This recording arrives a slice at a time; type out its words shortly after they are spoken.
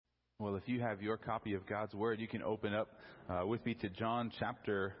Well, if you have your copy of God's Word, you can open up with me to John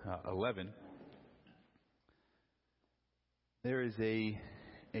chapter 11. There is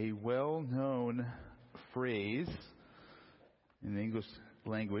a well-known phrase in the English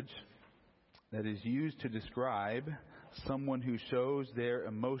language that is used to describe someone who shows their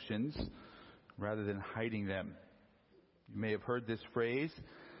emotions rather than hiding them. You may have heard this phrase.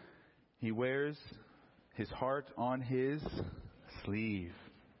 He wears his heart on his sleeve.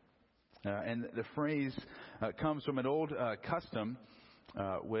 And the phrase comes from an old custom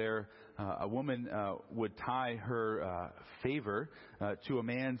where a woman would tie her favor to a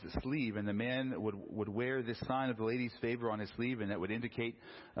man's sleeve, and the man would wear this sign of the lady's favor on his sleeve, and that would indicate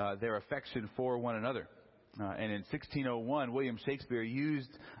their affection for one another. And in 1601, William Shakespeare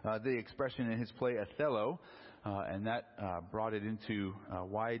used the expression in his play Othello, and that brought it into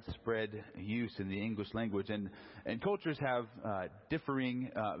widespread use in the English language. And cultures have differing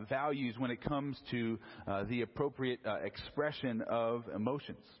values when it comes to the appropriate expression of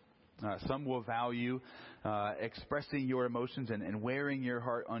emotions. Some will value expressing your emotions and wearing your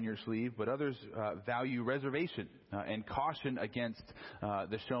heart on your sleeve, but others value reservation and caution against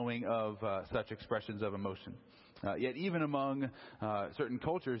the showing of such expressions of emotion. Yet even among certain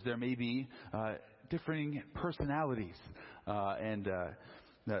cultures, there may be differing personalities, and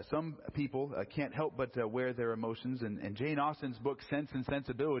some people can't help but wear their emotions. And Jane Austen's book Sense and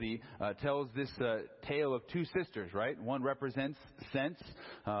Sensibility tells this tale of two sisters, right? One represents Sense,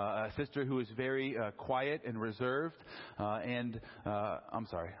 a sister who is very quiet and reserved, and I'm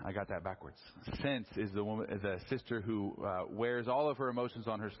sorry, I got that backwards. Sense is the sister who wears all of her emotions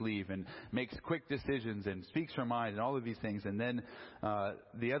on her sleeve and makes quick decisions and speaks her mind and all of these things. And then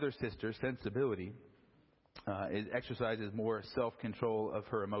the other sister, Sensibility, it exercises more self-control of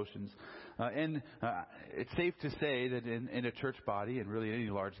her emotions. And it's safe to say that in a church body, and really any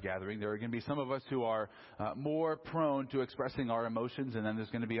large gathering, there are going to be some of us who are more prone to expressing our emotions, and then there's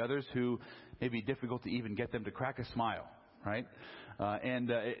going to be others who may be difficult to even get them to crack a smile, right? And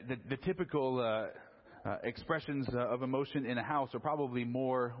the typical expressions of emotion in a house are probably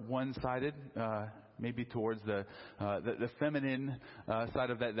more one-sided, maybe towards the feminine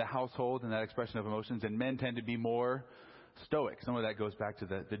side of the household and that expression of emotions, and men tend to be more stoic. Some of that goes back to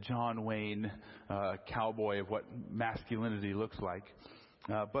the John Wayne cowboy of what masculinity looks like.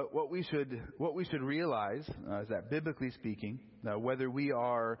 But what we should realize is that biblically speaking, whether we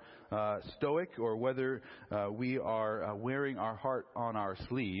are stoic or whether we are wearing our heart on our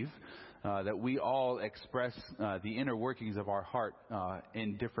sleeve, that we all express the inner workings of our heart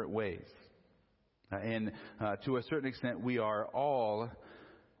in different ways. And to a certain extent, we are all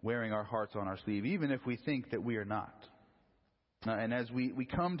wearing our hearts on our sleeve, even if we think that we are not. And as we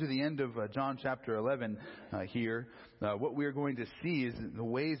come to the end of John chapter 11 here, what we are going to see is the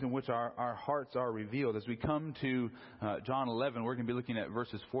ways in which our hearts are revealed. As we come to John 11, we're going to be looking at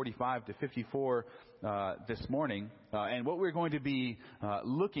verses 45 to 54 this morning. And what we're going to be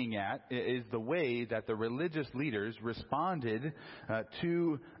looking at is the way that the religious leaders responded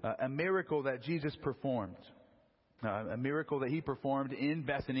to a miracle that Jesus performed. A miracle that he performed in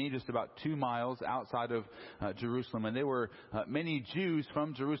Bethany, just about 2 miles outside of Jerusalem. And there were many Jews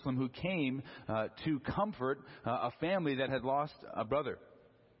from Jerusalem who came to comfort a family that had lost a brother.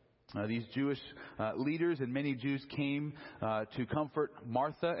 These Jewish leaders and many Jews came to comfort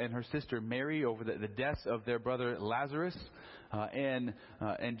Martha and her sister Mary over the deaths of their brother Lazarus. And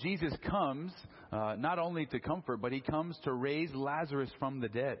Jesus comes not only to comfort, but he comes to raise Lazarus from the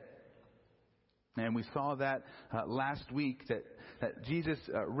dead. And we saw that last week that Jesus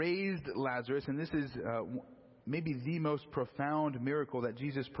raised Lazarus, and this is maybe the most profound miracle that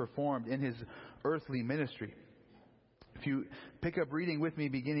Jesus performed in his earthly ministry. If you pick up reading with me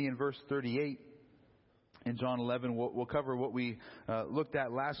beginning in verse 38 in John 11, we'll cover what we looked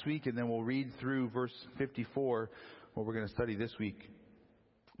at last week, and then we'll read through verse 54, what we're going to study this week.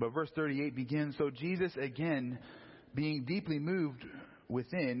 But verse 38 begins, "So Jesus again, being deeply moved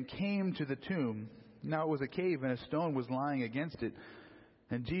within, came to the tomb. Now it was a cave, and a stone was lying against it.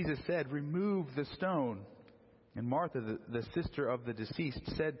 And Jesus said, 'Remove the stone.' And Martha, the sister of the deceased,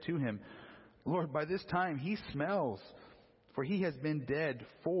 said to him, 'Lord, by this time he smells, for he has been dead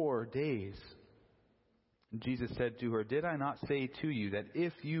 4 days.' And Jesus said to her, 'Did I not say to you that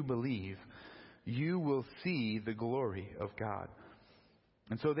if you believe, you will see the glory of God?'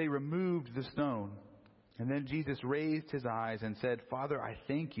 And so they removed the stone. And then Jesus raised his eyes and said, 'Father, I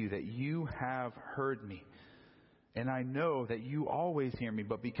thank you that you have heard me. And I know that you always hear me,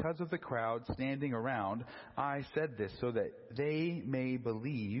 but because of the crowd standing around, I said this so that they may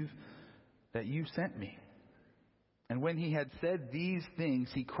believe that you sent me.' And when he had said these things,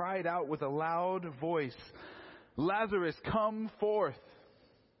 he cried out with a loud voice, "Lazarus, come forth!"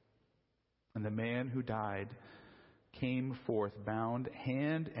 And the man who died came forth, bound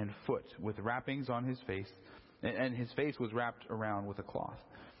hand and foot with wrappings on his face, and his face was wrapped around with a cloth.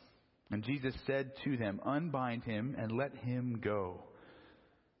 And Jesus said to them, "Unbind him and let him go."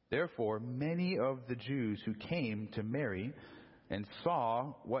 Therefore, many of the Jews who came to Mary and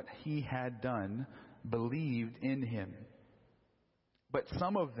saw what he had done believed in him. But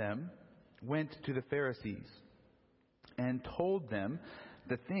some of them went to the Pharisees and told them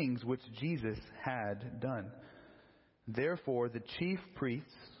the things which Jesus had done. Therefore the chief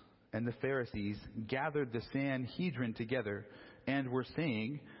priests and the Pharisees gathered the Sanhedrin together and were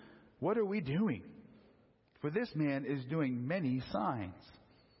saying, "What are we doing? For this man is doing many signs.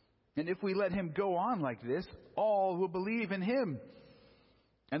 And if we let him go on like this, all will believe in him.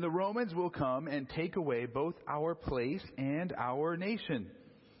 And the Romans will come and take away both our place and our nation."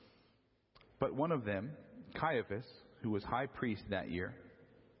 But one of them, Caiaphas, who was high priest that year,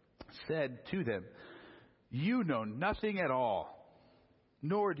 said to them, "You know nothing at all,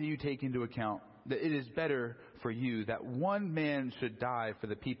 nor do you take into account that it is better for you that one man should die for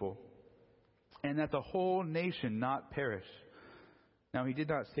the people, and that the whole nation not perish." Now he did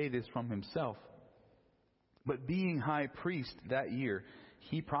not say this from himself, but being high priest that year,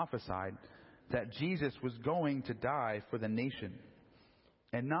 he prophesied that Jesus was going to die for the nation,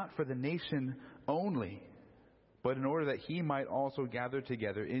 and not for the nation only, but in order that he might also gather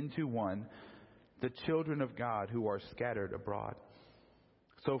together into one the children of God who are scattered abroad.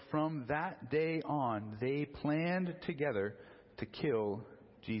 So from that day on, they planned together to kill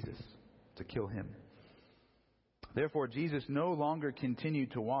Jesus, to kill him. Therefore, Jesus no longer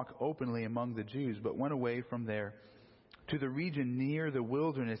continued to walk openly among the Jews, but went away from there to the region near the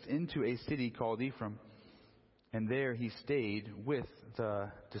wilderness into a city called Ephraim. And there he stayed with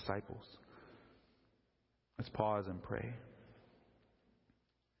the disciples. Let's pause and pray.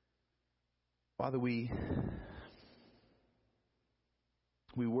 Father, we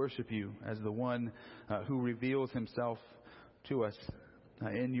worship you as the one who reveals himself to us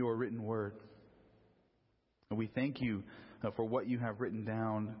in your written word. And we thank you for what you have written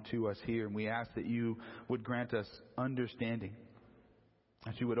down to us here. And we ask that you would grant us understanding,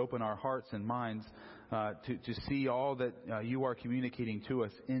 that you would open our hearts and minds to see all that you are communicating to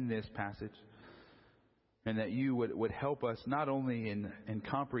us in this passage. And that you would help us not only in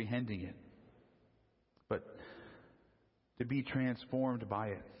comprehending it, but to be transformed by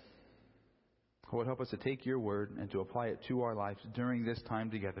it. Lord, help us to take your word and to apply it to our lives during this time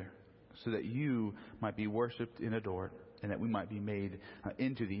together, so that you might be worshipped and adored, and that we might be made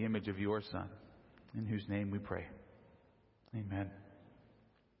into the image of your Son, in whose name we pray. Amen.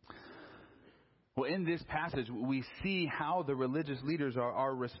 Well, in this passage, we see how the religious leaders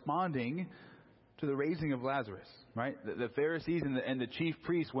are responding to the raising of Lazarus, right? The Pharisees and the chief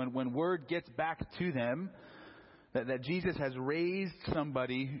priests, when word gets back to them that Jesus has raised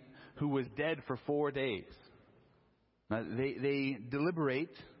somebody who was dead for 4 days, they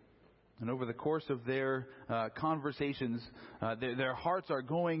deliberate. And over the course of their conversations, their hearts are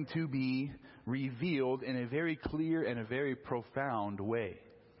going to be revealed in a very clear and a very profound way.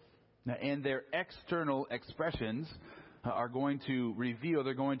 And their external expressions are going to reveal,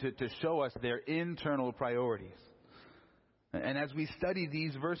 they're going to show us their internal priorities. And as we study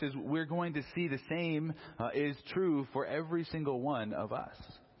these verses, we're going to see the same is true for every single one of us.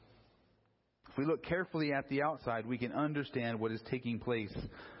 If we look carefully at the outside, we can understand what is taking place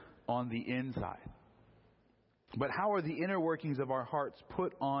on the inside. But how are the inner workings of our hearts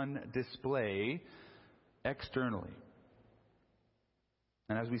put on display externally?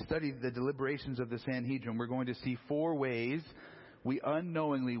 And as we study the deliberations of the Sanhedrin, we're going to see 4 ways we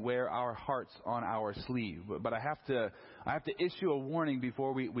unknowingly wear our hearts on our sleeve. But I have to issue a warning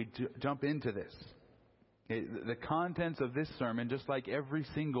before we jump into this. Okay, the contents of this sermon, just like every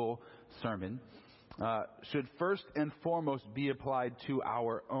single sermon, should first and foremost be applied to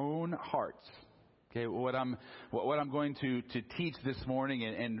our own hearts. Okay, what I'm going to teach this morning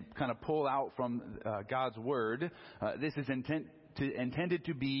and kind of pull out from God's Word, this is intended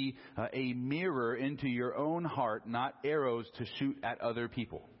to be a mirror into your own heart, not arrows to shoot at other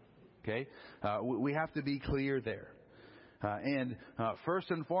people. Okay, we have to be clear there. And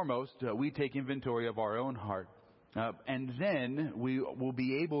first and foremost, we take inventory of our own heart. And then we will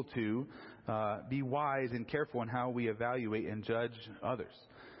be able to be wise and careful in how we evaluate and judge others.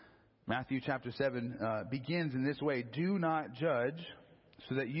 Matthew chapter 7 begins in this way: "Do not judge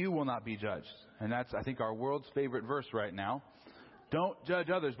so that you will not be judged." And that's, I think, our world's favorite verse right now. don't judge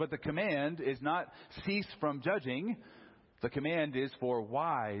others. But the command is not cease from judging. The command is for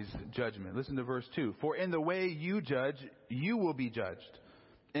wise judgment. Listen to verse 2. For in the way you judge, you will be judged.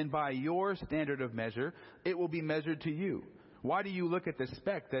 And by your standard of measure, it will be measured to you. Why do you look at the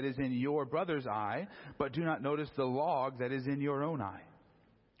speck that is in your brother's eye, but do not notice the log that is in your own eye?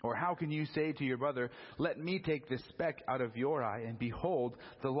 Or how can you say to your brother, let me take this speck out of your eye, and behold,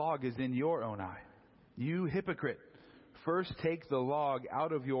 the log is in your own eye? You hypocrite, first take the log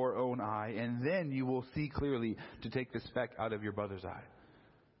out of your own eye, and then you will see clearly to take the speck out of your brother's eye.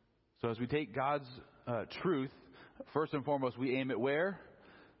 So as we take God's truth, first and foremost, we aim it where?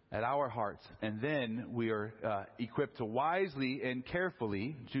 At our hearts. And then we are equipped to wisely and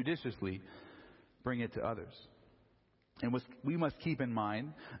carefully, judiciously, bring it to others. And we must keep in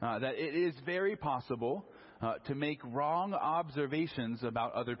mind that it is very possible to make wrong observations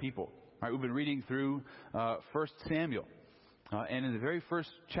about other people. Right, we've been reading through 1 Samuel. And in the very first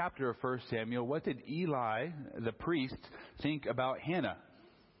chapter of 1 Samuel, what did Eli, the priest, think about Hannah?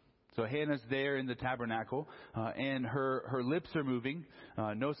 So Hannah's there in the tabernacle, and her lips are moving.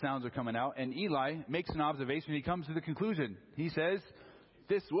 No sounds are coming out. And Eli makes an observation. He comes to the conclusion. He says,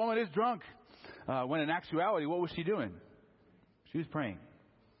 this woman is drunk. When in actuality, what was she doing? She was praying.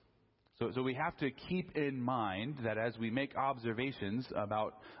 So we have to keep in mind that as we make observations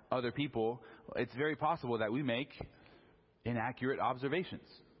about other people, it's very possible that we make inaccurate observations.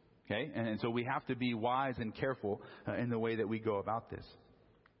 Okay? And so we have to be wise and careful in the way that we go about this.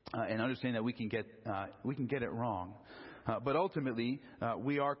 And understand that we can get it wrong. But ultimately,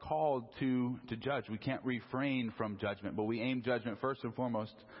 we are called to judge. We can't refrain from judgment, but we aim judgment first and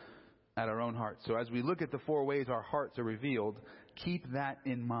foremost at our own hearts. So as we look at the four ways our hearts are revealed, keep that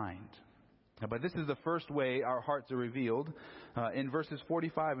in mind. But this is the first way our hearts are revealed. In verses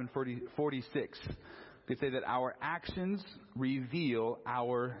 45 and 46, they say that our actions reveal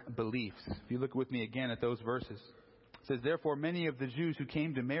our beliefs. If you look with me again at those verses. It says, therefore many of the Jews who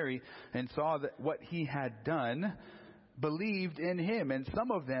came to Mary and saw that what he had done believed in him. And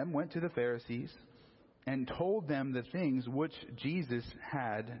some of them went to the Pharisees and told them the things which Jesus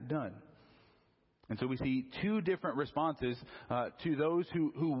had done. And so we see two different responses to those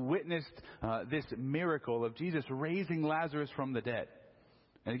who witnessed this miracle of Jesus raising Lazarus from the dead.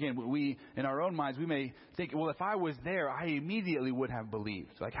 And again, we, in our own minds, we may think, well, if I was there, I immediately would have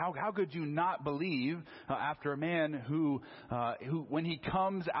believed. Like, how could you not believe after a man who, when he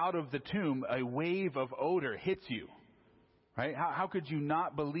comes out of the tomb, a wave of odor hits you? Right? How could you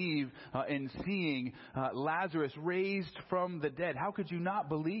not believe in seeing Lazarus raised from the dead? How could you not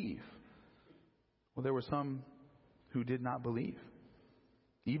believe? Well, there were some who did not believe.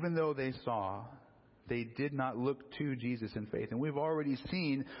 Even though they saw, they did not look to Jesus in faith. And we've already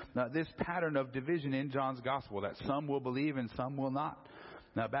seen this pattern of division in John's gospel, that some will believe and some will not.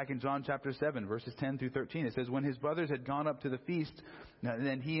 Now, back in John chapter 7, verses 10 through 13, it says, when his brothers had gone up to the feast,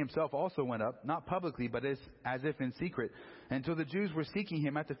 then he himself also went up, not publicly, but as if in secret. And so the Jews were seeking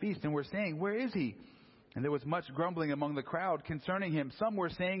him at the feast and were saying, where is he? And there was much grumbling among the crowd concerning him. Some were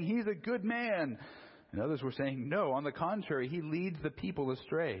saying, he's a good man. And others were saying, no, on the contrary, he leads the people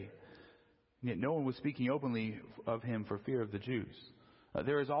astray. And yet no one was speaking openly of him for fear of the Jews.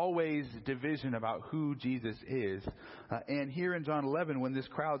 There is always division about who Jesus is. And here in John 11, when this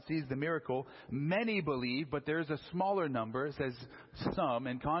crowd sees the miracle, many believe, but there's a smaller number. It says some,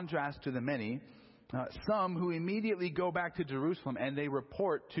 in contrast to the many. Some who immediately go back to Jerusalem and they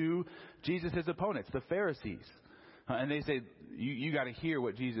report to Jesus' opponents, the Pharisees. And they say, you got to hear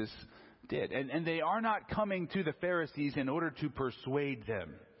what Jesus did. And they are not coming to the Pharisees in order to persuade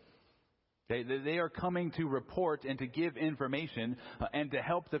them. They are coming to report and to give information and to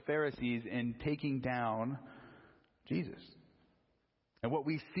help the Pharisees in taking down Jesus. And what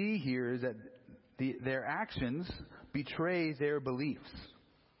we see here is that their actions betray their beliefs.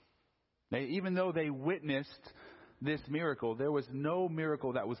 Even though they witnessed this miracle, there was no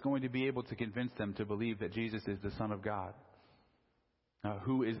miracle that was going to be able to convince them to believe that Jesus is the Son of God,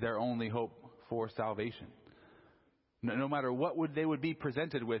 who is their only hope for salvation. No matter what they would be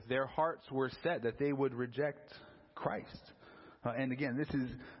presented with, their hearts were set that they would reject Christ. And again, this is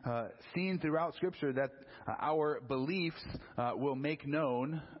seen throughout Scripture that our beliefs will make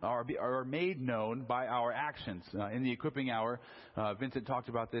known, are made known by our actions. In the equipping hour, Vincent talked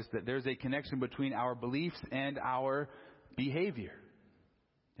about this, that there's a connection between our beliefs and our behavior.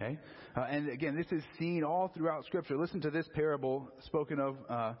 Okay? And again, this is seen all throughout Scripture. Listen to this parable spoken of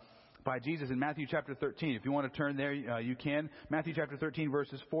by Jesus in Matthew chapter 13. If you want to turn there, you can. Matthew chapter 13,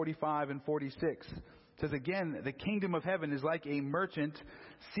 verses 45 and 46. It says, again, the kingdom of heaven is like a merchant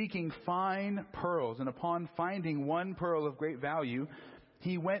seeking fine pearls. And upon finding one pearl of great value,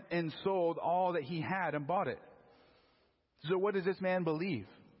 he went and sold all that he had and bought it. So what does this man believe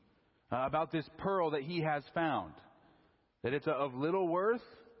about this pearl that he has found? That it's of little worth?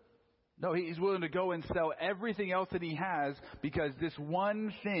 No, he's willing to go and sell everything else that he has because this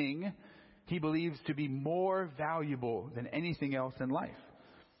one thing he believes to be more valuable than anything else in life.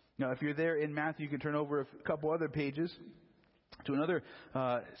 Now, if you're there in Matthew, you can turn over a couple other pages to another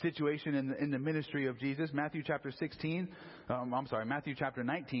situation in the ministry of Jesus. Matthew chapter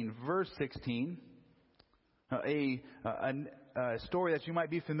 19, verse 16. A story that you might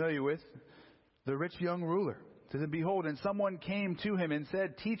be familiar with, the rich young ruler. It says, behold, and someone came to him and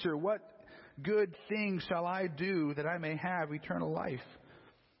said, Teacher, what good thing shall I do that I may have eternal life?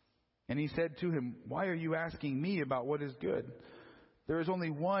 And he said to him, why are you asking me about what is good? There is only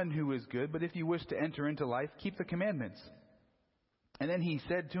one who is good, but if you wish to enter into life, keep the commandments. And then he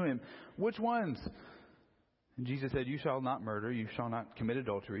said to him, which ones? And Jesus said, you shall not murder, you shall not commit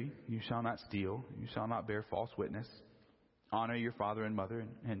adultery, you shall not steal, you shall not bear false witness, honor your father and mother,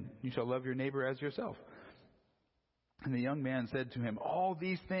 and you shall love your neighbor as yourself. And the young man said to him, all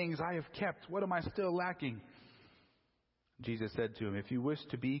these things I have kept. What am I still lacking? Jesus said to him, if you wish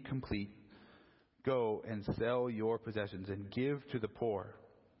to be complete, go and sell your possessions and give to the poor,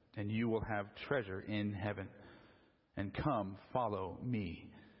 and you will have treasure in heaven. And come, follow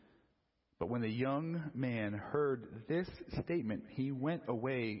me. But when the young man heard this statement, he went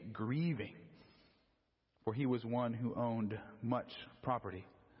away grieving, for he was one who owned much property.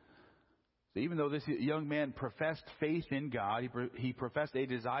 So even though this young man professed faith in God, he professed a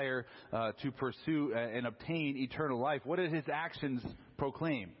desire to pursue and obtain eternal life, what did his actions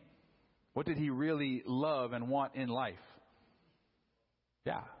proclaim? What did he really love and want in life?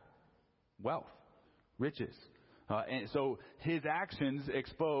 Yeah, wealth, riches. And so his actions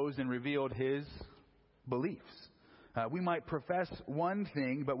exposed and revealed his beliefs. We might profess one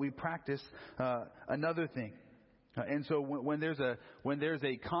thing, but we practice another thing. And so when there's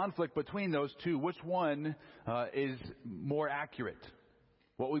a conflict between those two, which one is more accurate?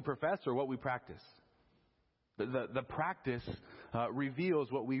 What we profess or what we practice? The practice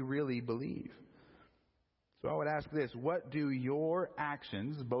reveals what we really believe. So I would ask this: what do your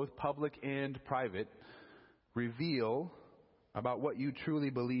actions, both public and private, reveal about what you truly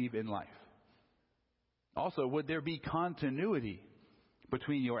believe in life? Also, would there be continuity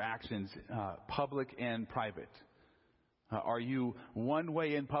between your actions, public and private? Are you one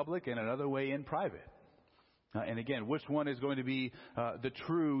way in public and another way in private? And again, which one is going to be the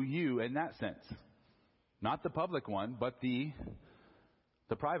true you in that sense? Not the public one, but the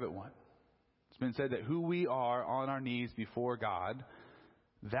private one. It's been said that who we are on our knees before God,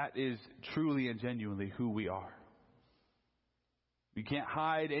 that is truly and genuinely who we are. You can't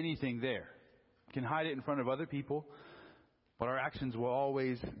hide anything there. You can hide it in front of other people, but our actions will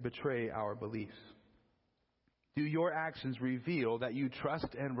always betray our beliefs. Do your actions reveal that you trust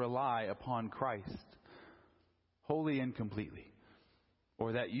and rely upon Christ wholly and completely?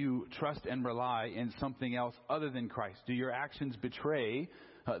 Or that you trust and rely in something else other than Christ? Do your actions betray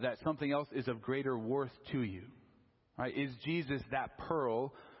that something else is of greater worth to you? Right? Is Jesus that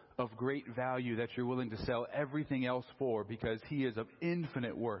pearl of great value that you're willing to sell everything else for because he is of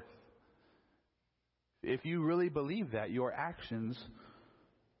infinite worth? If you really believe that, your actions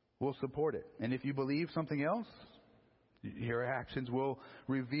will support it. And if you believe something else, your actions will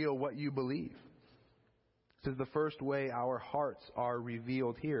reveal what you believe. This is the first way our hearts are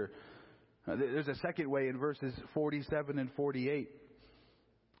revealed here. There's a second way in verses 47 and 48.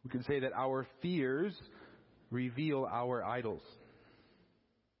 We can say that our fears reveal our idols.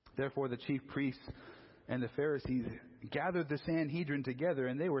 Therefore the chief priests and the Pharisees gathered the Sanhedrin together,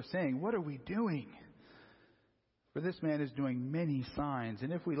 and they were saying, "What are we doing? For this man is doing many signs,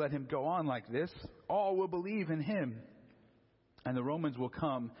 and if we let him go on like this, all will believe in him. And the Romans will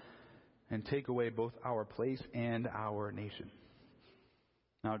come and take away both our place and our nation."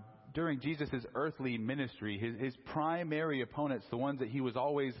 Now, during Jesus' earthly ministry, his primary opponents, the ones that he was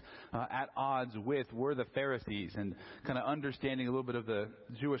always at odds with, were the Pharisees. And kind of understanding a little bit of the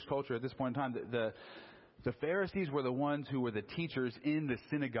Jewish culture at this point in time, the Pharisees were the ones who were the teachers in the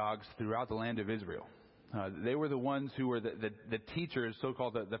synagogues throughout the land of Israel. They were the ones who were the teachers,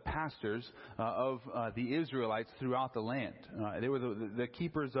 so-called the pastors of the Israelites throughout the land. They were the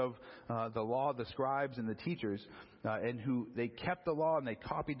keepers of the law, the scribes and the teachers, and who they kept the law and they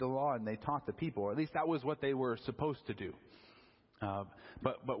copied the law and they taught the people. Or at least that was what they were supposed to do.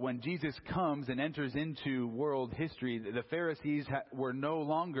 But when Jesus comes and enters into world history, the Pharisees were no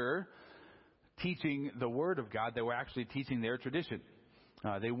longer teaching the Word of God. They were actually teaching their tradition.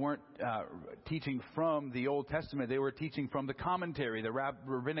 They weren't teaching from the Old Testament. They were teaching from the commentary, the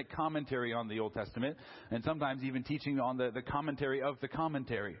rabbinic commentary on the Old Testament, and sometimes even teaching on the commentary of the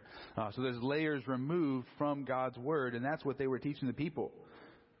commentary. So there's layers removed from God's Word, and that's what they were teaching the people.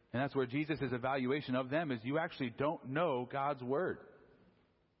 And that's where Jesus' evaluation of them is, you actually don't know God's Word.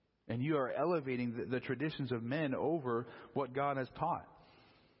 And you are elevating the traditions of men over what God has taught.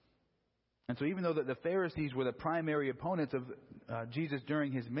 And so even though the Pharisees were the primary opponents of Jesus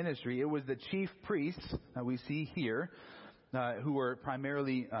during his ministry, it was the chief priests that we see here, who were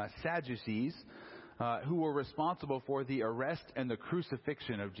primarily Sadducees, who were responsible for the arrest and the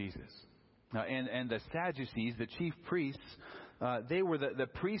crucifixion of Jesus. And the Sadducees, the chief priests, they were the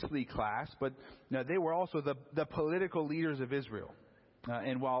priestly class, but they were also the political leaders of Israel.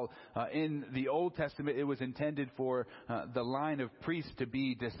 And while in the Old Testament it was intended for the line of priests to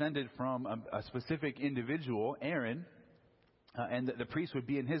be descended from a specific individual, Aaron, and the priest would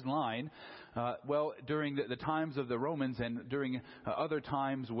be in his line, well, during the times of the Romans and during other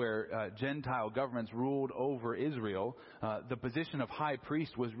times where Gentile governments ruled over Israel, the position of high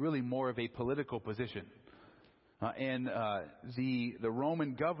priest was really more of a political position. And the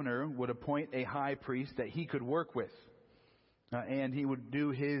Roman governor would appoint a high priest that he could work with. And he would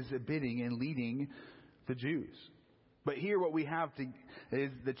do his bidding in leading the Jews. But here what we have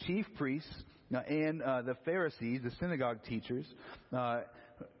is the chief priests and the Pharisees, the synagogue teachers,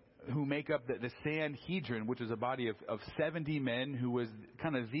 who make up the Sanhedrin, which is a body of 70 men who was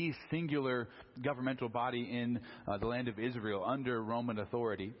kind of the singular governmental body in the land of Israel under Roman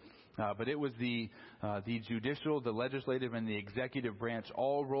authority. But it was the judicial, the legislative, and the executive branch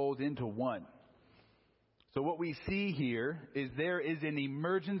all rolled into one. So what we see here is there is an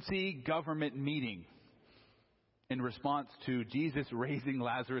emergency government meeting in response to Jesus raising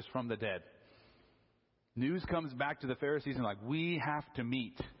Lazarus from the dead. News comes back to the Pharisees and we have to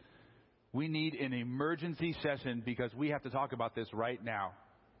meet. We need an emergency session because we have to talk about this right now.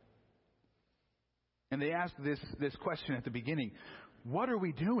 And they asked this question at the beginning: what are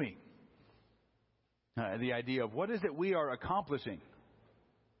we doing? The idea of what is it we are accomplishing?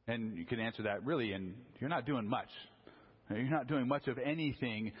 And you can answer that really, and you're not doing much. You're not doing much of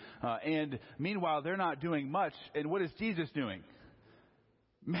anything. And meanwhile, they're not doing much. And what is Jesus doing?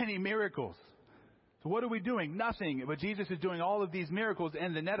 Many miracles. So what are we doing? Nothing. But Jesus is doing all of these miracles,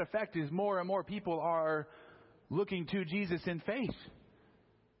 and the net effect is more and more people are looking to Jesus in faith.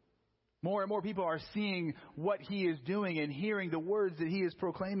 More and more people are seeing what he is doing and hearing the words that he is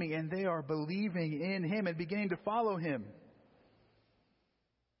proclaiming, and they are believing in him and beginning to follow him.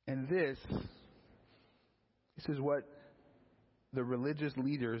 And this is what the religious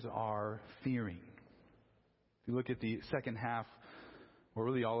leaders are fearing. If you look at the second half, or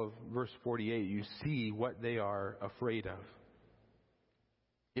really all of verse 48, you see what they are afraid of.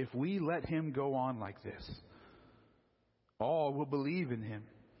 If we let him go on like this, all will believe in him.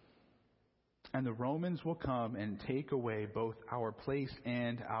 And the Romans will come and take away both our place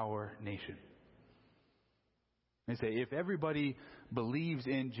and our nation. They say, if everybody believes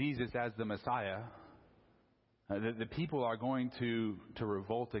in Jesus as the Messiah, the people are going to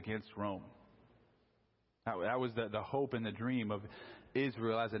revolt against Rome. That was the hope and the dream of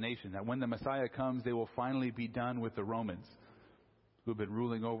Israel as a nation, that when the Messiah comes, they will finally be done with the Romans who have been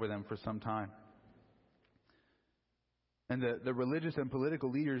ruling over them for some time. And the religious and political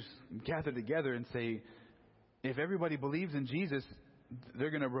leaders gather together and say, if everybody believes in Jesus,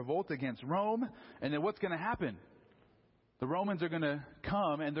 they're going to revolt against Rome, and then what's going to happen? The Romans are going to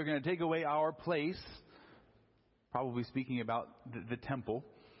come and they're going to take away our place, probably speaking about the temple,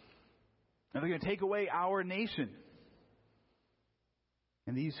 and they're going to take away our nation.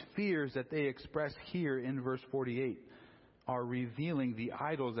 And these fears that they express here in verse 48 are revealing the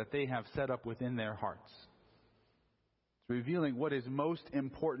idols that they have set up within their hearts. It's revealing what is most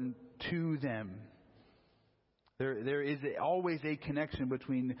important to them. There is always a connection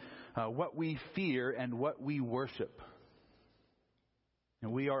between what we fear and what we worship.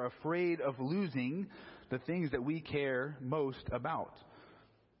 And we are afraid of losing the things that we care most about.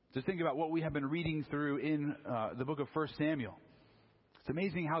 Just think about what we have been reading through in the book of 1 Samuel. It's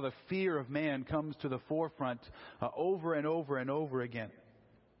amazing how the fear of man comes to the forefront over and over and over again.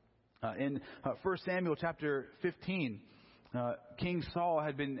 In 1 Samuel chapter 15, King Saul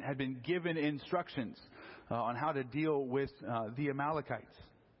had been given instructions on how to deal with the Amalekites.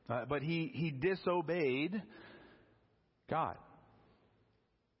 But he disobeyed God.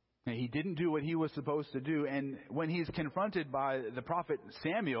 And he didn't do what he was supposed to do. And when he's confronted by the prophet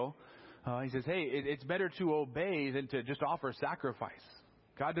Samuel, he says, hey, it's better to obey than to just offer sacrifice.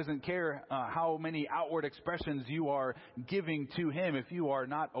 God doesn't care how many outward expressions you are giving to him if you are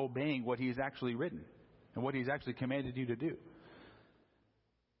not obeying what he's actually written and what he's actually commanded you to do.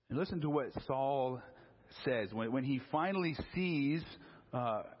 And listen to what Saul says. When he finally sees,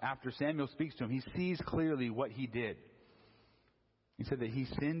 after Samuel speaks to him, he sees clearly what he did. He said that he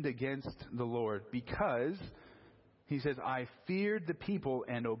sinned against the Lord because, he says, I feared the people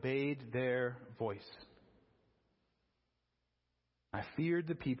and obeyed their voice. I feared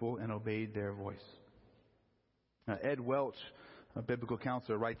the people and obeyed their voice. Ed Welch, a biblical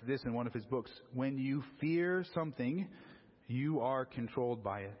counselor, writes this in one of his books. When you fear something, you are controlled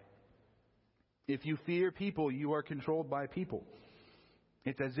by it. If you fear people, you are controlled by people.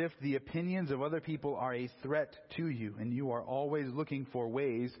 It's as if the opinions of other people are a threat to you, and you are always looking for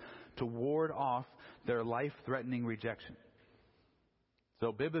ways to ward off their life-threatening rejection.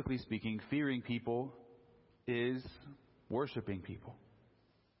 So, biblically speaking, fearing people is worshiping people.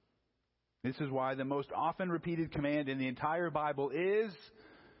 This is why the most often repeated command in the entire Bible is,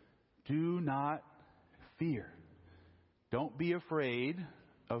 do not fear. Don't be afraid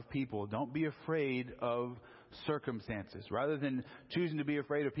of people. Don't be afraid of circumstances. Rather than choosing to be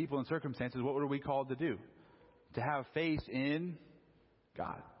afraid of people and circumstances, what are we called to do? To have faith in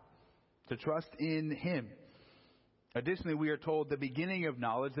God. To trust in Him. Additionally, we are told the beginning of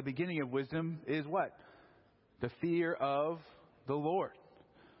knowledge, the beginning of wisdom is what? The fear of the Lord.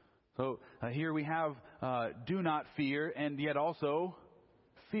 So here we have do not fear and yet also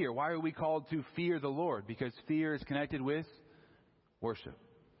fear. Why are we called to fear the Lord? Because fear is connected with worship.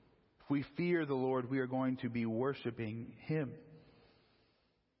 If we fear the Lord, we are going to be worshiping Him.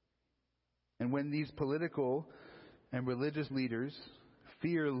 And when these political and religious leaders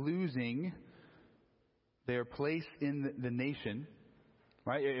fear losing their place in the nation,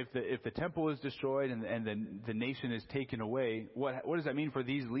 right? If the temple is destroyed and the nation is taken away, what does that mean for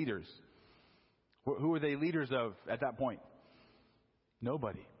these leaders? Who are they leaders of at that point?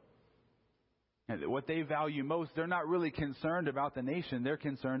 Nobody. And what they value most, they're not really concerned about the nation. They're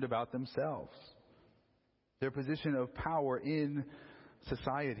concerned about themselves. Their position of power in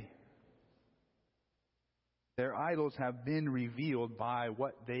society. Their idols have been revealed by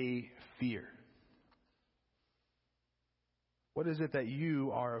what they fear. What is it that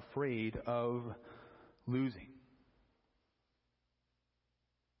you are afraid of losing?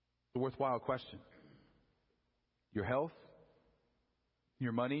 It's a worthwhile question. Your health?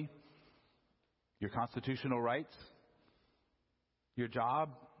 Your money? Your constitutional rights? Your job?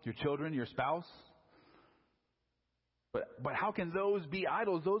 Your children? Your spouse? But how can those be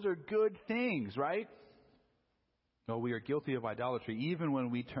idols? Those are good things, right? No, we are guilty of idolatry even when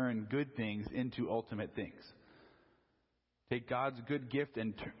we turn good things into ultimate things. Take God's good gift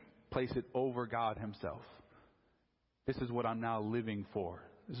and place it over God Himself. This is what I'm now living for.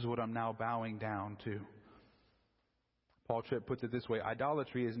 This is what I'm now bowing down to. Paul Tripp puts it this way.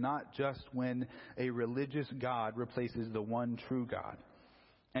 Idolatry is not just when a religious God replaces the one true God.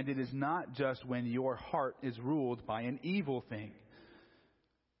 And it is not just when your heart is ruled by an evil thing.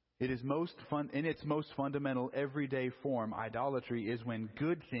 It is in its most fundamental everyday form, idolatry is when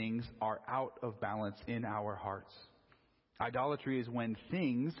good things are out of balance in our hearts. Idolatry is when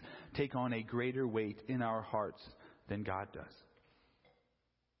things take on a greater weight in our hearts than God does.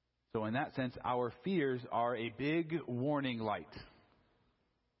 So in that sense, our fears are a big warning light.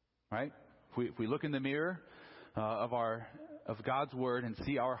 Right? If we look in the mirror of God's Word and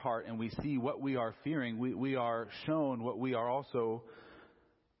see our heart and we see what we are fearing, we are shown what we are also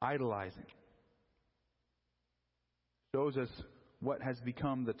idolizing. Shows us what has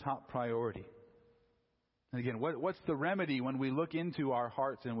become the top priority. And again, what's the remedy when we look into our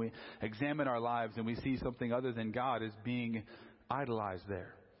hearts and we examine our lives and we see something other than God is being idolized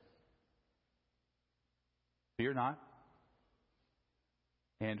there? Fear not,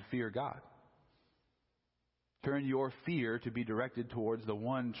 and fear God. Turn your fear to be directed towards the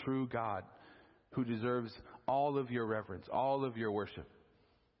one true God who deserves all of your reverence, all of your worship.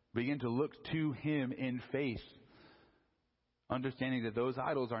 Begin to look to Him in faith, understanding that those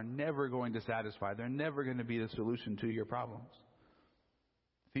idols are never going to satisfy. They're never going to be the solution to your problems.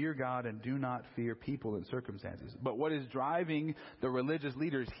 Fear God and do not fear people and circumstances. But what is driving the religious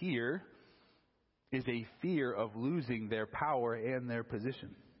leaders here is a fear of losing their power and their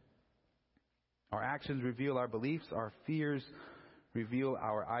position. Our actions reveal our beliefs. Our fears reveal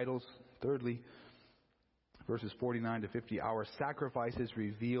our idols. Thirdly, verses 49 to 50, our sacrifices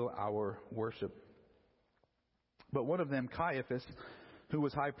reveal our worship. But one of them, Caiaphas, who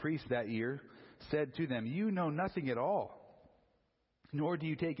was high priest that year, said to them, "You know nothing at all, nor do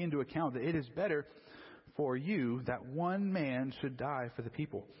you take into account that it is better for you that one man should die for the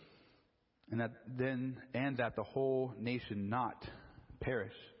people, and that the whole nation not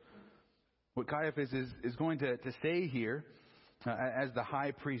perish." What Caiaphas is going to say here, as the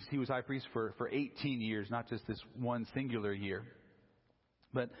high priest, he was high priest for 18 years, not just this one singular year.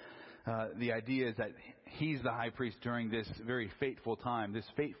 But the idea is that he's the high priest during this very fateful time, this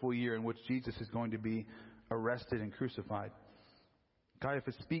fateful year in which Jesus is going to be arrested and crucified.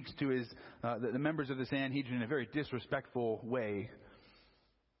 Caiaphas speaks to the members of the Sanhedrin in a very disrespectful way.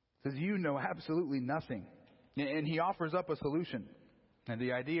 He says, "You know absolutely nothing." And he offers up a solution. And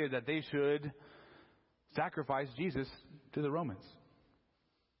the idea that they should sacrifice Jesus to the Romans.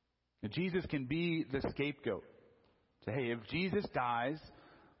 That Jesus can be the scapegoat. Say, hey, if Jesus dies,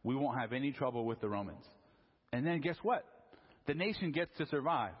 we won't have any trouble with the Romans. And then guess what? The nation gets to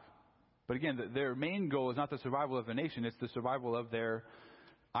survive. But again, their main goal is not the survival of the nation, it's the survival of their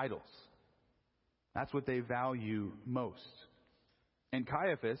idols. That's what they value most. And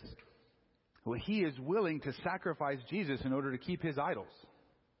Caiaphas, well, he is willing to sacrifice Jesus in order to keep his idols.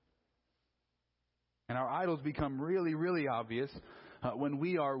 And our idols become really, really obvious when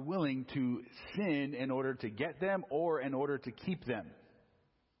we are willing to sin in order to get them or in order to keep them.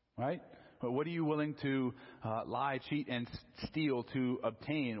 Right? But what are you willing to lie, cheat, and steal to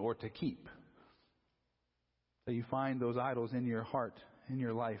obtain or to keep? So you find those idols in your heart, in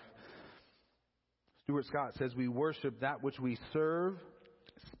your life. Stuart Scott says, "We worship that which we serve,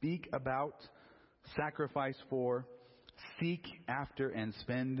 speak about, sacrifice for, seek after, and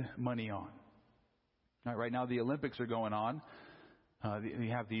spend money on." Right now the Olympics are going on. We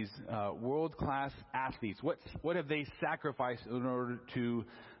have these world-class athletes. What have they sacrificed in order to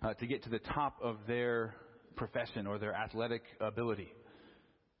get to the top of their profession or their athletic ability?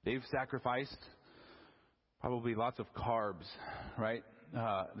 They've sacrificed probably lots of carbs, right?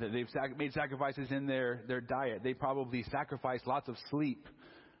 They've made sacrifices in their diet. They probably sacrificed lots of sleep,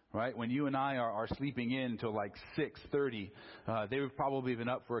 right? When you and I are sleeping in until like 6:30, they've probably been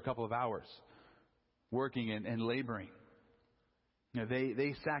up for a couple of hours, working and laboring. You know,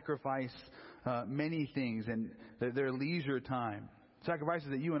 they sacrifice many things and their leisure time. Sacrifices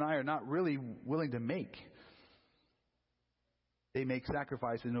that you and I are not really willing to make. They make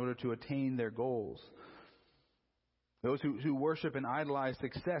sacrifices in order to attain their goals. Those who worship and idolize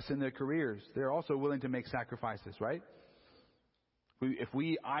success in their careers, they're also willing to make sacrifices, right? If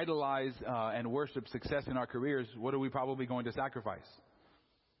we idolize and worship success in our careers, what are we probably going to sacrifice?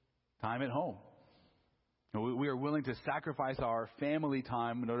 Time at home. We are willing to sacrifice our family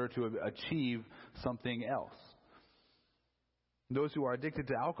time in order to achieve something else. Those who are addicted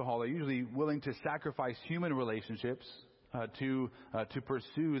to alcohol are usually willing to sacrifice human relationships to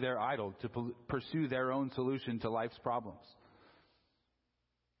pursue their idol, to pursue their own solution to life's problems.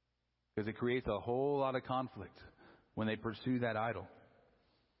 Because it creates a whole lot of conflict when they pursue that idol.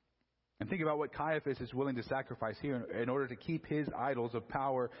 And think about what Caiaphas is willing to sacrifice here in order to keep his idols of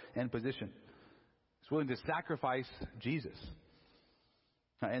power and position. He's willing to sacrifice Jesus.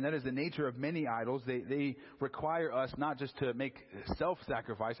 And that is the nature of many idols. They require us not just to make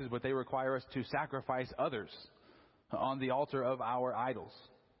self-sacrifices, but they require us to sacrifice others on the altar of our idols.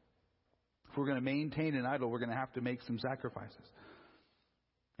 If we're going to maintain an idol, we're going to have to make some sacrifices.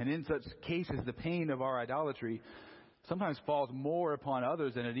 And in such cases, the pain of our idolatry sometimes falls more upon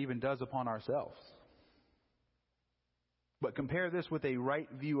others than it even does upon ourselves. But compare this with a right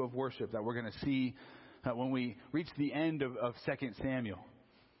view of worship that we're going to see when we reach the end of 2 Samuel.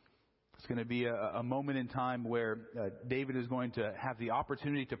 It's going to be a moment in time where David is going to have the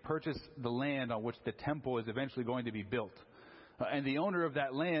opportunity to purchase the land on which the temple is eventually going to be built. And the owner of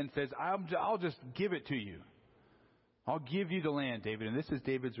that land says, I'll just give it to you. I'll give you the land, David. And this is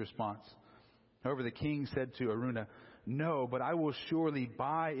David's response. However, the king said to Araunah, "No, but I will surely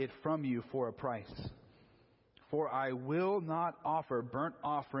buy it from you for a price. For I will not offer burnt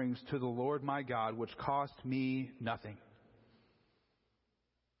offerings to the Lord my God, which cost me nothing."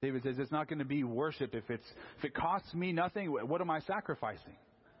 David says it's not going to be worship if it costs me nothing. What am I sacrificing?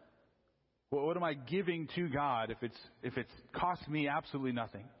 What am I giving to God if it's cost me absolutely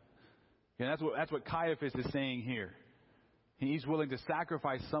nothing? And that's what Caiaphas is saying here. He's willing to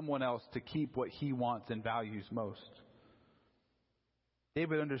sacrifice someone else to keep what he wants and values most.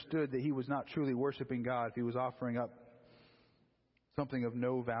 David understood that he was not truly worshiping God if he was offering up something of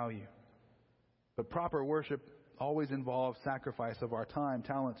no value. But proper worship always involves sacrifice of our time,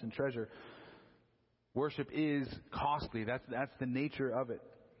 talents, and treasure. Worship is costly. That's the nature of it.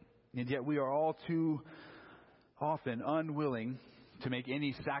 And yet we are all too often unwilling to make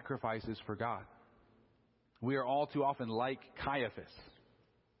any sacrifices for God. We are all too often like Caiaphas.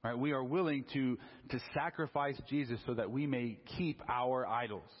 Right? We are willing to sacrifice Jesus so that we may keep our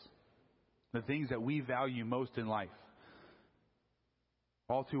idols, the things that we value most in life.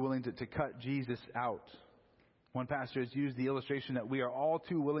 All too willing to cut Jesus out. One pastor has used the illustration that we are all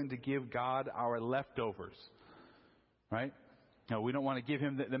too willing to give God our leftovers. Right? No, we don't want to give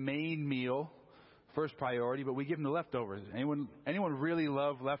him the main meal, first priority, but we give him the leftovers. Anyone really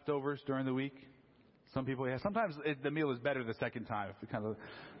love leftovers during the week? Some people, yeah. Sometimes the meal is better the second time if kind of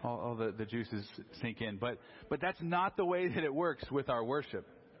all the juices sink in. But that's not the way that it works with our worship.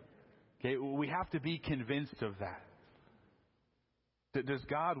 Okay, we have to be convinced of that. Does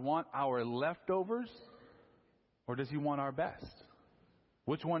God want our leftovers, or does He want our best?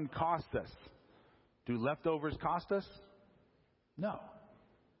 Which one costs us? Do leftovers cost us? No.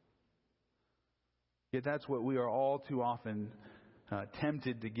 Yet that's what we are all too often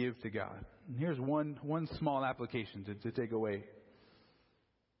tempted to give to God. And here's one small application to take away.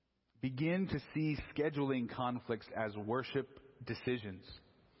 Begin to see scheduling conflicts as worship decisions.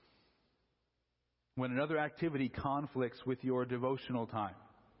 When another activity conflicts with your devotional time,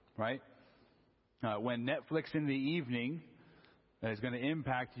 right? When Netflix in the evening is going to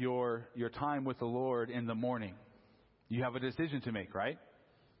impact your time with the Lord in the morning, you have a decision to make, right?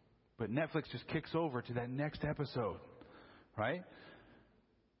 But Netflix just kicks over to that next episode, right?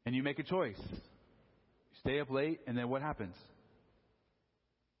 And you make a choice. You stay up late, and then what happens?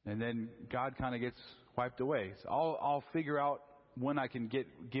 And then God kind of gets wiped away. So I'll figure out when I can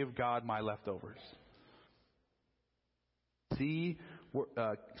give God my leftovers. See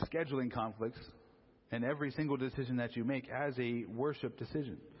scheduling conflicts and every single decision that you make as a worship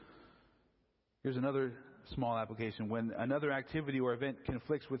decision. Here's another small application. When another activity or event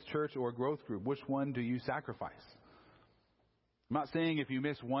conflicts with church or growth group, which one do you sacrifice? I'm not saying if you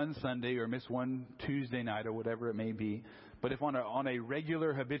miss one Sunday or miss one Tuesday night or whatever it may be, but if on a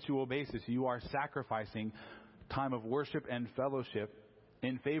regular habitual basis you are sacrificing time of worship and fellowship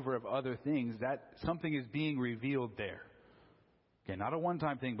in favor of other things, that something is being revealed there. Okay, not a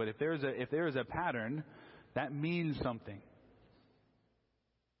one-time thing, but if there is a pattern, that means something.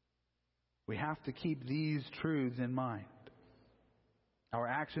 We have to keep these truths in mind. Our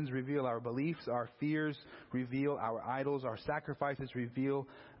actions reveal our beliefs, our fears reveal our idols, our sacrifices reveal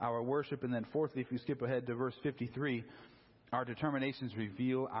our worship, and then fourthly, if you skip ahead to verse 53, our determinations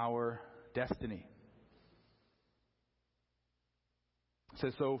reveal our destiny. It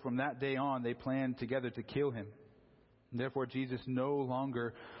says, so from that day on, they planned together to kill him. Therefore, Jesus no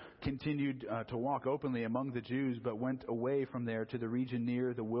longer continued to walk openly among the Jews, but went away from there to the region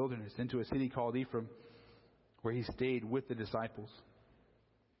near the wilderness, into a city called Ephraim, where he stayed with the disciples.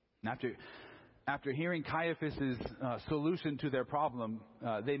 After hearing Caiaphas' solution to their problem,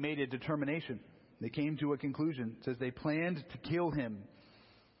 they made a determination. They came to a conclusion. It says they planned to kill him.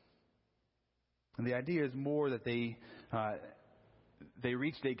 And the idea is more that they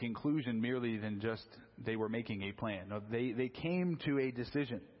reached a conclusion merely than just they were making a plan. No, they came to a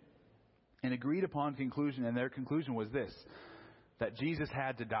decision, an agreed upon conclusion, and their conclusion was this, that Jesus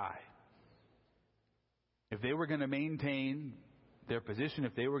had to die. If they were going to maintain their position,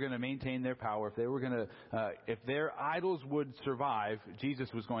 if they were going to maintain their power, if they were going to, if their idols would survive, Jesus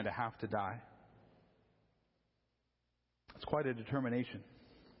was going to have to die. It's quite a determination.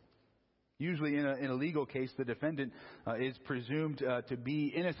 Usually in a legal case, the defendant is presumed to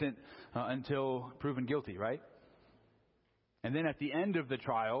be innocent until proven guilty, right? And then at the end of the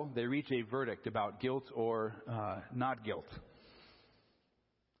trial, they reach a verdict about guilt or not guilt.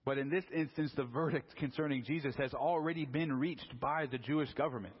 But in this instance, the verdict concerning Jesus has already been reached by the Jewish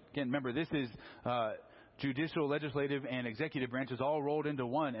government. Again, remember, this is judicial, legislative, and executive branches all rolled into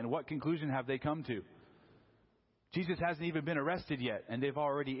one. And what conclusion have they come to? Jesus hasn't even been arrested yet, and they've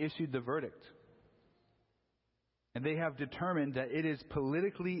already issued the verdict. And they have determined that it is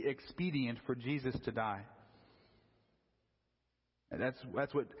politically expedient for Jesus to die. And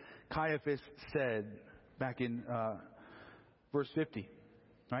that's what Caiaphas said back in verse 50.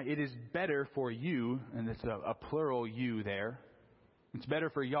 Right? It is better for you, and it's a plural you there. It's better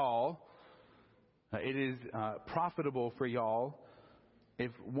for y'all. It is profitable for y'all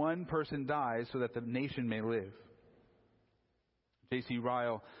if one person dies so that the nation may live. J.C.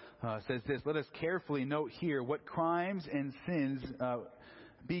 Ryle says this, let us carefully note here what crimes and sins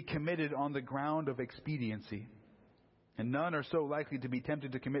be committed on the ground of expediency. And none are so likely to be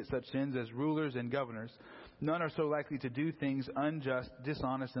tempted to commit such sins as rulers and governors. None are so likely to do things unjust,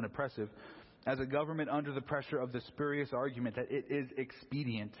 dishonest, and oppressive as a government under the pressure of the spurious argument that it is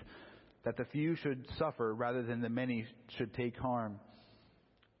expedient that the few should suffer rather than the many should take harm.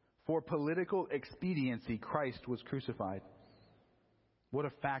 For political expediency, Christ was crucified. What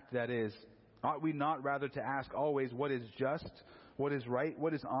a fact that is. Ought we not rather to ask always what is just, what is right,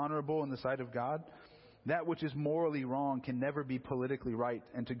 what is honorable in the sight of God? That which is morally wrong can never be politically right,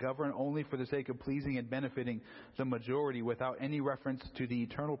 and to govern only for the sake of pleasing and benefiting the majority without any reference to the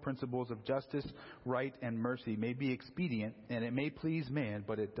eternal principles of justice, right, and mercy may be expedient, and it may please man,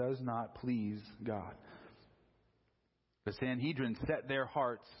 but it does not please God. The Sanhedrin set their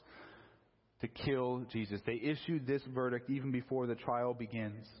hearts to kill Jesus. They issued this verdict even before the trial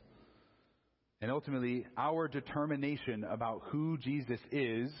begins. And ultimately, our determination about who Jesus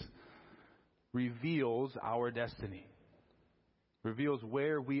is reveals our destiny, reveals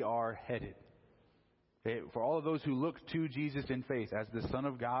where we are headed. Okay? For all of those who look to Jesus in faith as the Son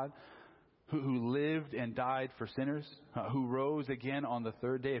of God, who lived and died for sinners, who rose again on the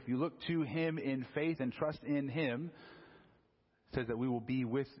third day, if you look to Him in faith and trust in Him, it says that we will be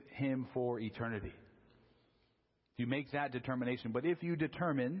with Him for eternity. You make that determination. But if you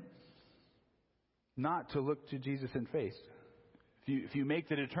determine not to look to Jesus in faith, if you make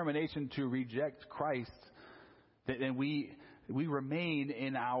the determination to reject Christ, then we remain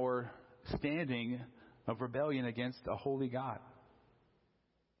in our standing of rebellion against a holy God.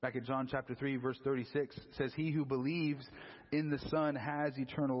 Back in John chapter 3, verse 36, it says, "He who believes in the Son has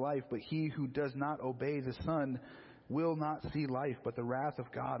eternal life, but he who does not obey the Son will not see life, but the wrath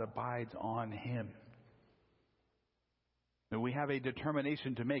of God abides on him." And we have a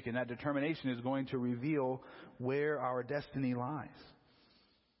determination to make, and that determination is going to reveal where our destiny lies.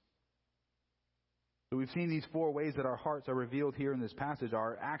 So we've seen these four ways that our hearts are revealed here in this passage.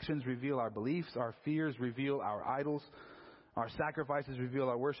 Our actions reveal our beliefs, our fears reveal our idols, our sacrifices reveal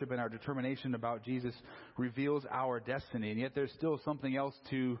our worship, and our determination about Jesus reveals our destiny. And yet there's still something else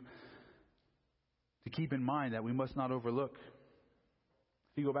to keep in mind that we must not overlook.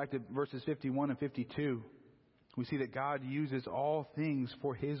 If you go back to verses 51 and 52, we see that God uses all things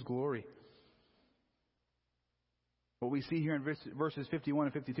for His glory. What we see here in verses 51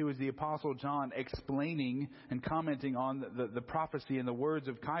 and 52 is the Apostle John explaining and commenting on the prophecy and the words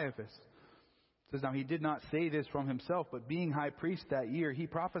of Caiaphas. It says, "Now he did not say this from himself, but being high priest that year, he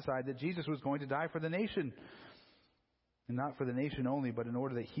prophesied that Jesus was going to die for the nation. And not for the nation only, but in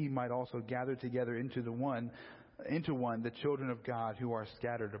order that he might also gather together into one the children of God who are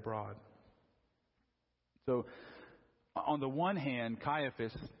scattered abroad." So, on the one hand,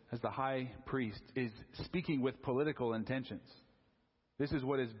 Caiaphas, as the high priest, is speaking with political intentions. This is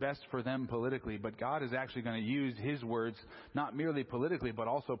what is best for them politically, but God is actually going to use His words not merely politically, but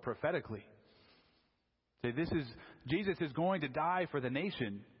also prophetically. So Jesus is going to die for the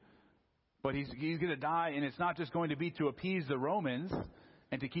nation, but he's going to die, and it's not just going to be to appease the Romans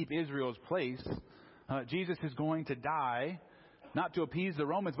and to keep Israel's place. Jesus is going to die not to appease the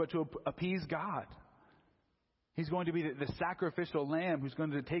Romans, but to appease God. He's going to be the sacrificial lamb who's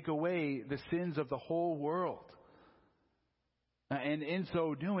going to take away the sins of the whole world. And in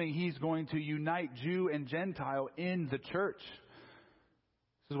so doing, He's going to unite Jew and Gentile in the church.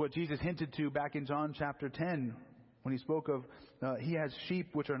 This is what Jesus hinted to back in John chapter 10 when He spoke of, He has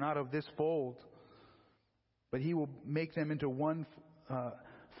sheep which are not of this fold, but He will make them into one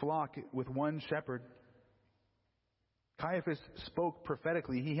flock with one shepherd. Caiaphas spoke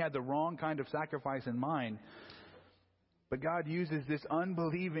prophetically. He had the wrong kind of sacrifice in mind. But God uses this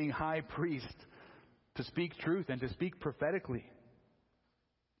unbelieving high priest to speak truth and to speak prophetically.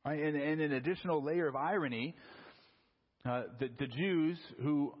 Right? And an additional layer of irony, the Jews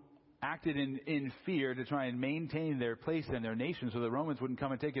who acted in fear to try and maintain their place in their nation so the Romans wouldn't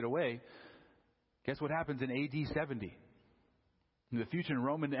come and take it away, guess what happens in AD 70? The future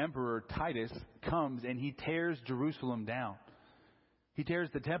Roman Emperor Titus comes and he tears Jerusalem down. He tears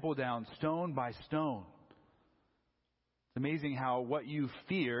the temple down stone by stone. It's amazing how what you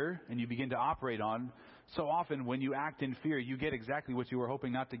fear and you begin to operate on, so often when you act in fear, you get exactly what you were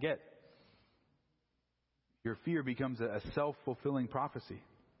hoping not to get. Your fear becomes a self-fulfilling prophecy.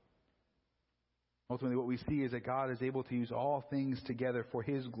 Ultimately, what we see is that God is able to use all things together for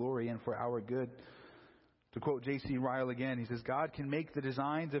His glory and for our good. To quote J.C. Ryle again, he says, "God can make the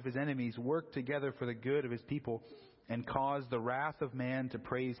designs of His enemies work together for the good of His people and cause the wrath of man to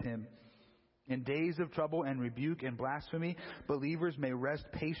praise Him. In days of trouble and rebuke and blasphemy, believers may rest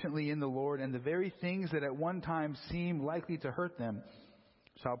patiently in the Lord, and the very things that at one time seem likely to hurt them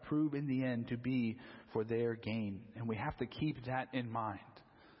shall prove in the end to be for their gain." And we have to keep that in mind.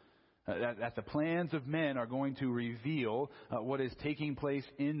 That the plans of men are going to reveal what is taking place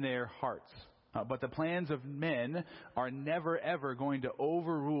in their hearts. But the plans of men are never, ever going to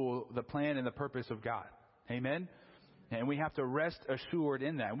overrule the plan and the purpose of God. Amen? And we have to rest assured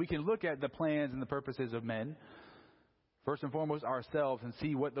in that. We can look at the plans and the purposes of men, first and foremost ourselves, and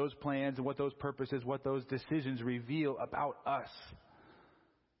see what those plans and what those purposes, what those decisions reveal about us.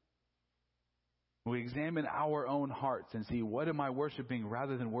 We examine our own hearts and see, what am I worshiping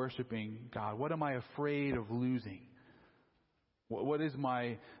rather than worshiping God? What am I afraid of losing? What is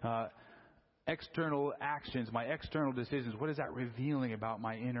my external actions, my external decisions? What is that revealing about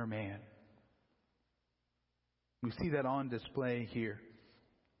my inner man? We see that on display here.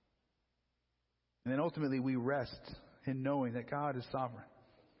 And then ultimately we rest in knowing that God is sovereign,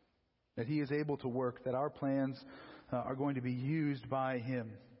 that He is able to work, that our plans are going to be used by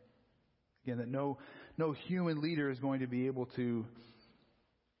Him. Again, that no human leader is going to be able to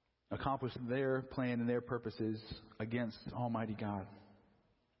accomplish their plan and their purposes against Almighty God.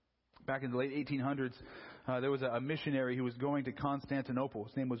 Back in the late 1800s, there was a missionary who was going to Constantinople.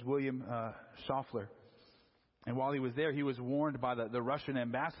 His name was William Schaeffler. And while he was there, he was warned by the Russian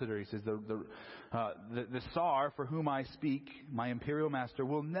ambassador. He says, the Tsar for whom I speak, my imperial master,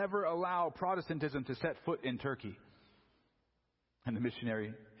 will never allow Protestantism to set foot in Turkey. And the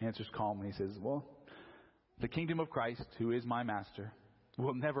missionary answers calmly. He says, well, the kingdom of Christ, who is my master,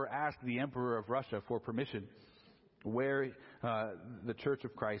 will never ask the emperor of Russia for permission where the church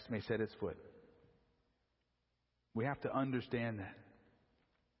of Christ may set its foot. We have to understand that.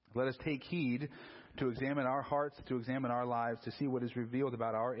 Let us take heed to examine our hearts, to examine our lives, to see what is revealed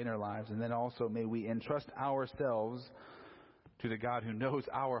about our inner lives. And then also may we entrust ourselves to the God who knows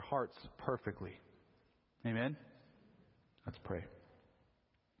our hearts perfectly. Amen? Let's pray.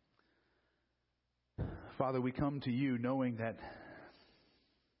 Father, we come to you knowing that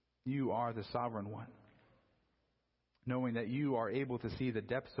you are the sovereign one. Knowing that you are able to see the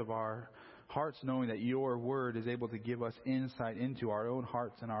depths of our hearts, knowing that your word is able to give us insight into our own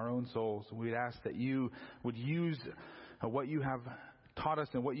hearts and our own souls. We'd ask that you would use what you have taught us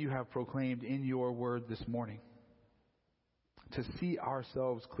and what you have proclaimed in your word this morning to see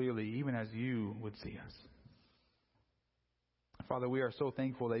ourselves clearly, even as you would see us. Father, we are so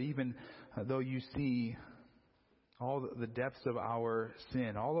thankful that even though you see all the depths of our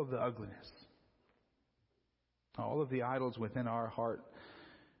sin, all of the ugliness, all of the idols within our heart,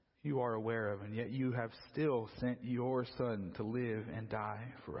 you are aware of, and yet you have still sent your Son to live and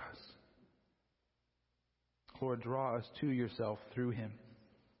die for us. Lord, draw us to yourself through him.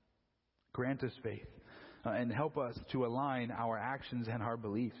 Grant us faith and help us to align our actions and our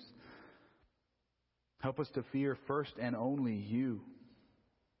beliefs. Help us to fear first and only you.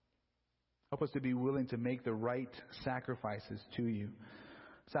 Help us to be willing to make the right sacrifices to you.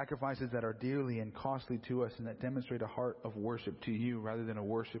 Sacrifices that are dearly and costly to us and that demonstrate a heart of worship to you rather than a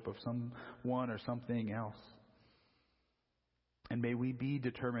worship of someone or something else. And may we be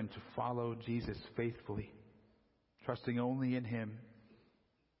determined to follow Jesus faithfully, trusting only in him.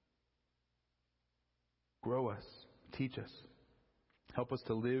 Grow us, teach us, help us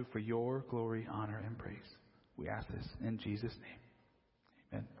to live for your glory, honor, and praise. We ask this in Jesus' name.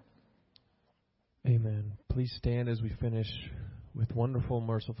 Amen. Amen. Please stand as we finish with Wonderful,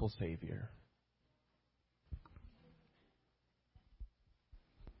 Merciful Savior.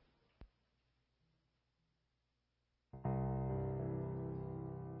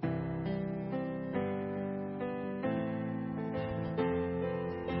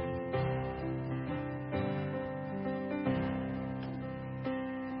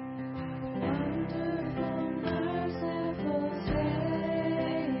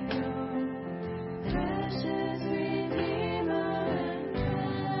 Precious Redeemer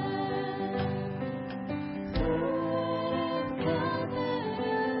and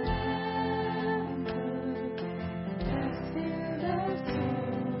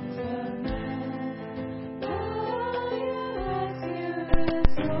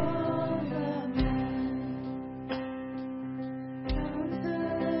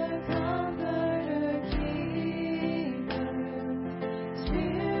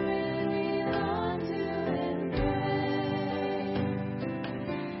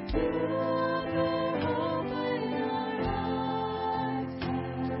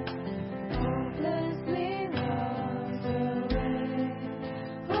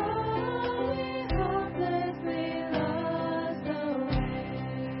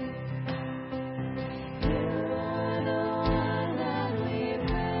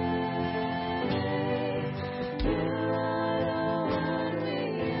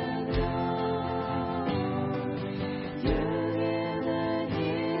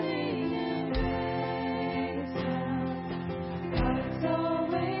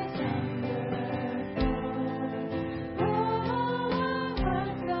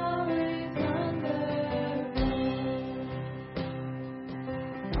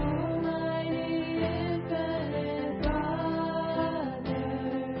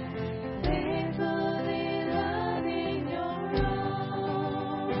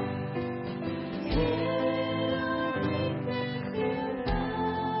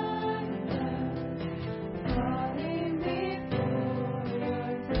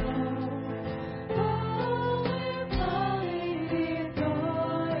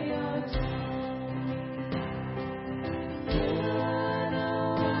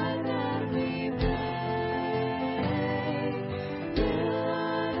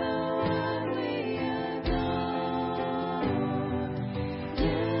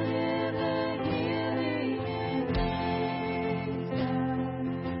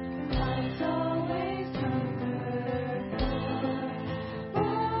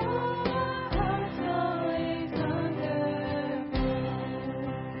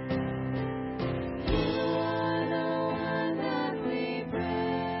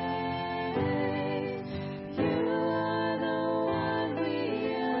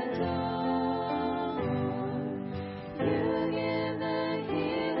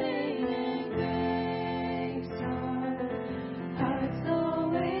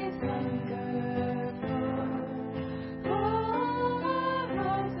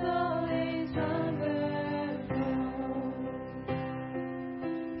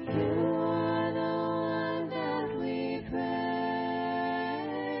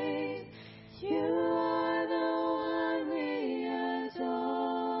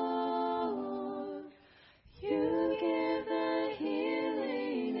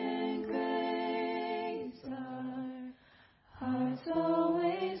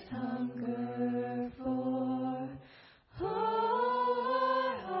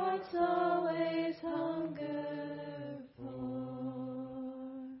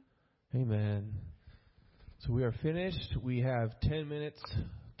Amen. So we are finished. We have 10 minutes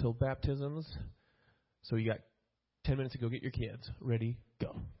till baptisms. So you got 10 minutes to go get your kids. Ready,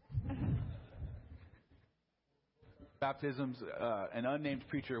 go. Baptisms, an unnamed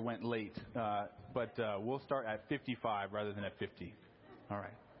preacher went late, but we'll start at 55 rather than at 50. All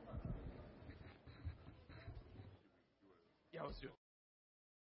right. Yeah, let's do it.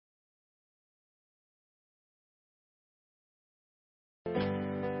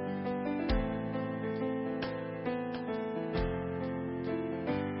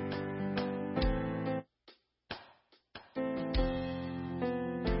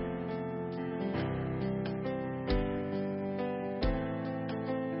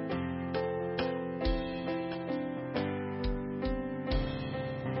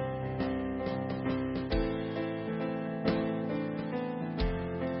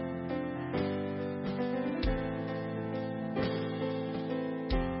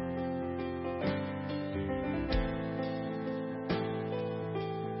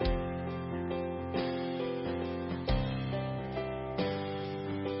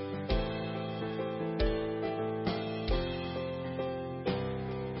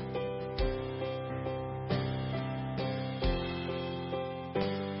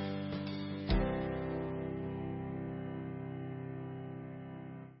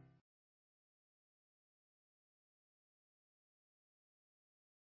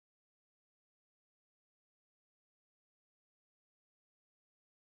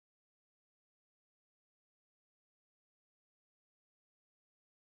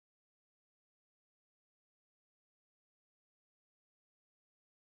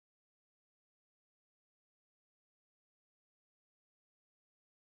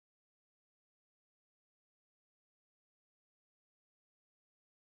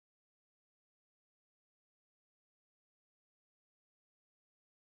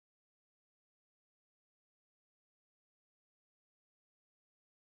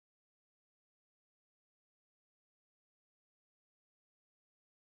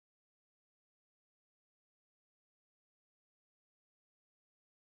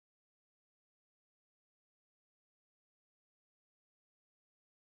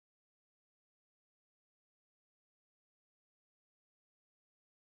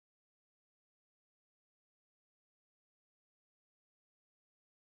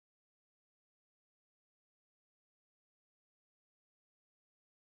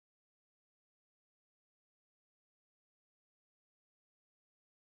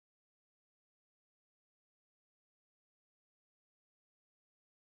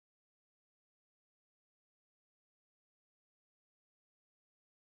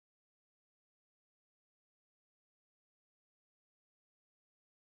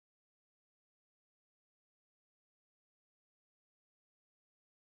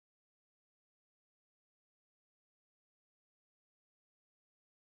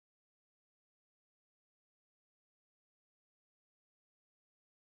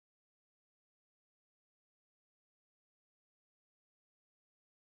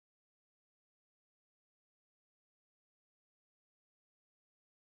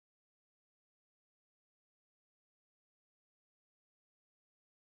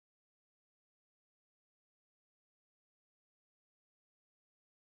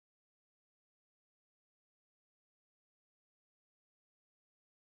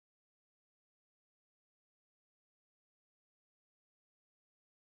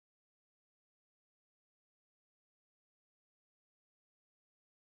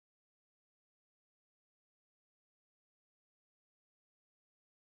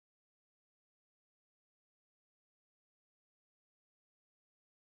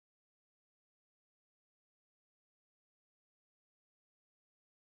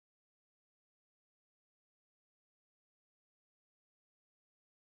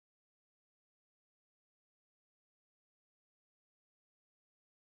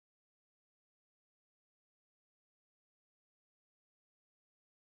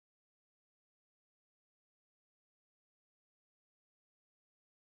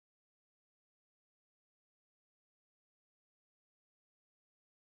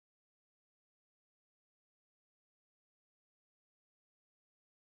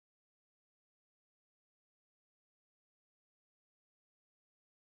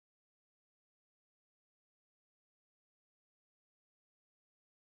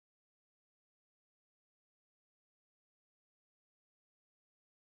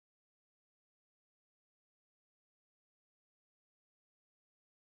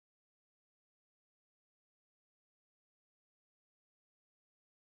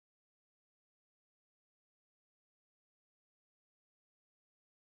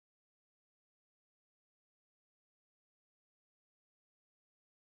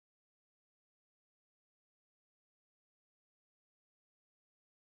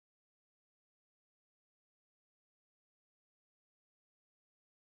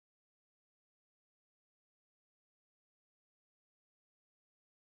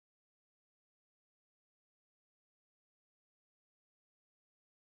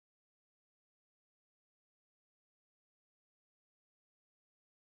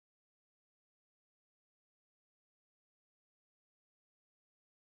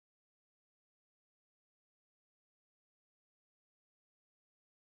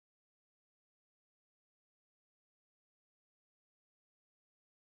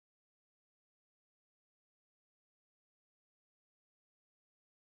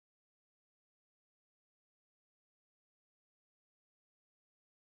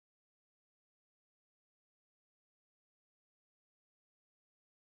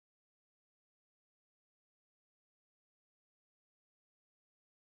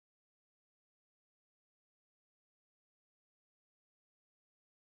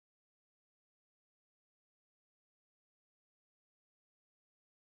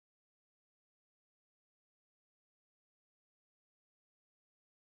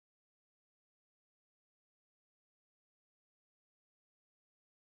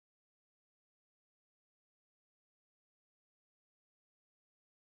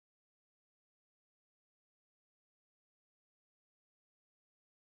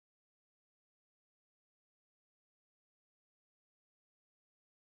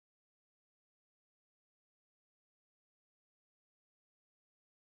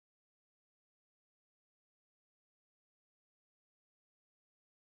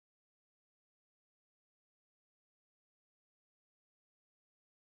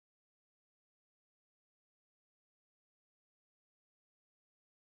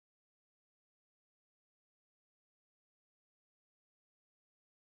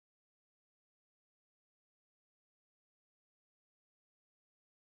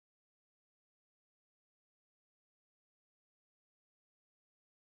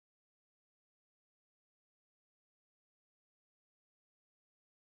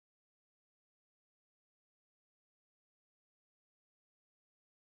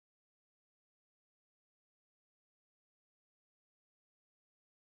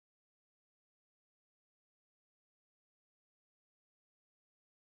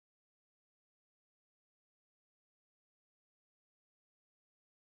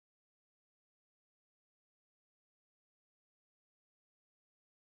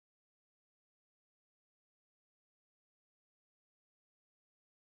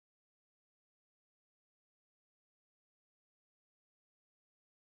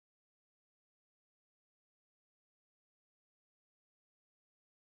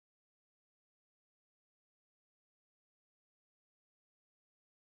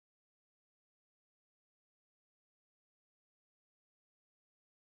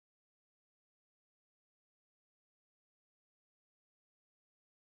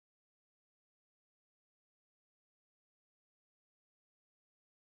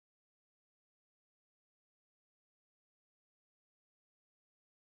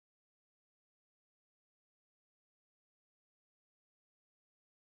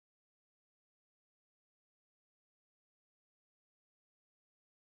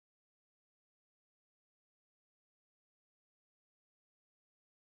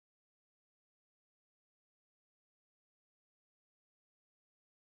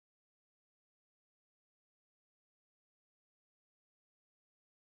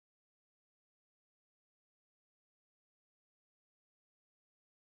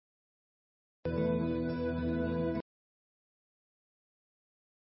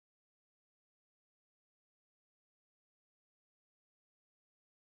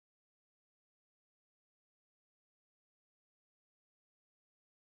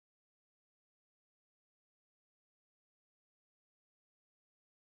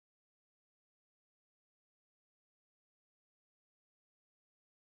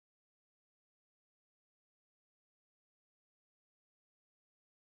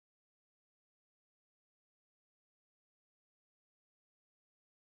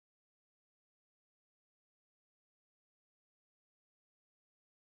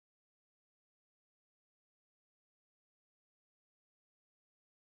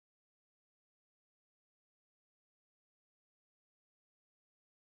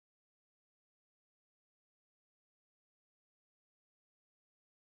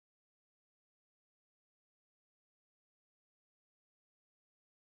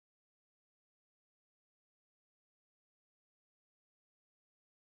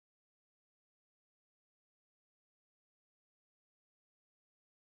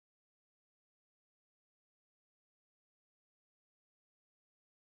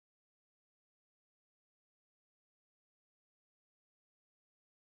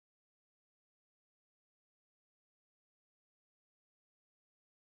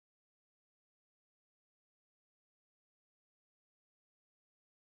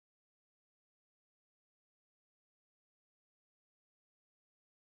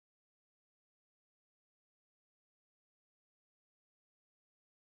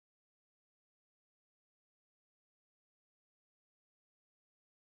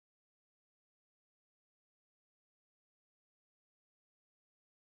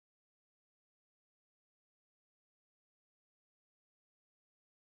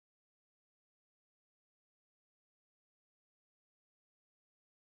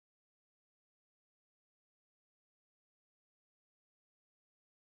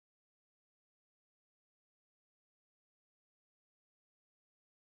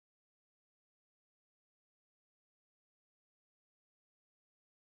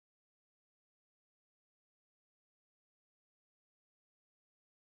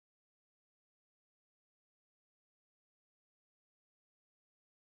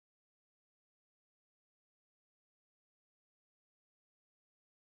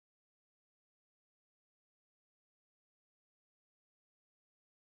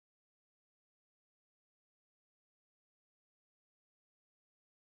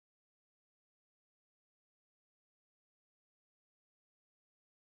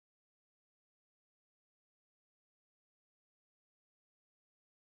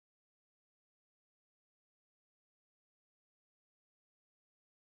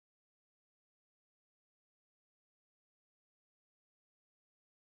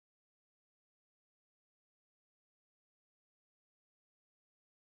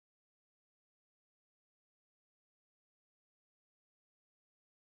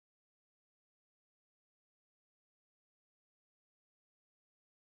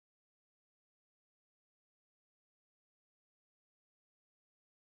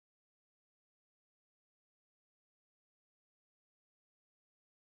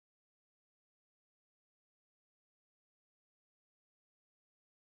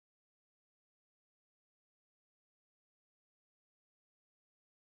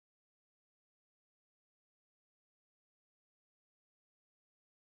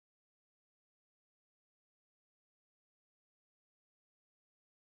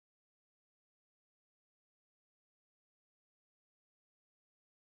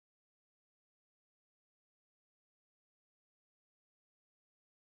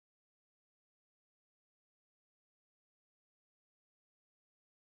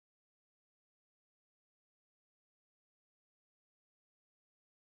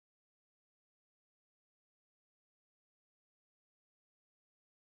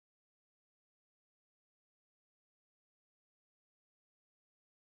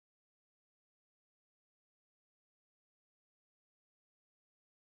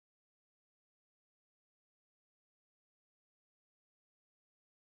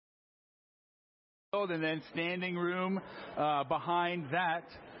 and then standing room behind that.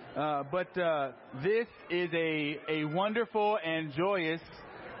 But this is a wonderful and joyous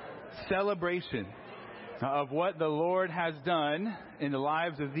celebration of what the Lord has done in the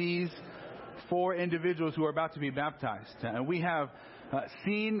lives of these 4 individuals who are about to be baptized. And we have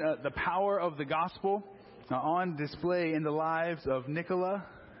seen the power of the gospel on display in the lives of Nicola,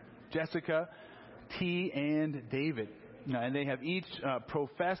 Jessica, T, and David. And they have each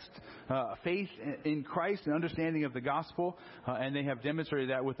professed faith in Christ and understanding of the gospel, and they have demonstrated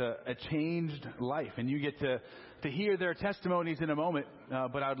that with a changed life. And you get to hear their testimonies in a moment,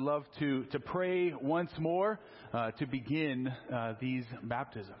 but I'd love to pray once more to begin these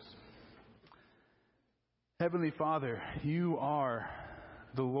baptisms. Heavenly Father, you are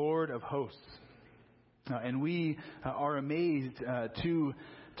the Lord of hosts, and we are amazed to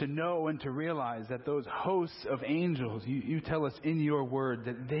know and to realize that those hosts of angels, you tell us in your word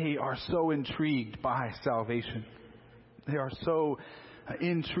that they are so intrigued by salvation. They are so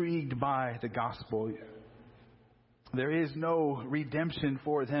intrigued by the gospel. There is no redemption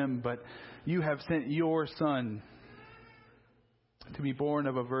for them, but you have sent your Son to be born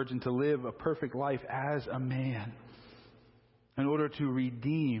of a virgin, to live a perfect life as a man in order to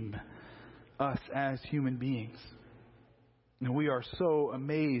redeem us as human beings. And we are so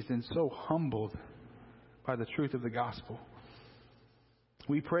amazed and so humbled by the truth of the gospel.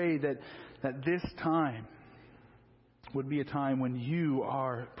 We pray that this time would be a time when you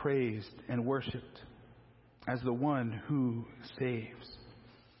are praised and worshiped as the one who saves.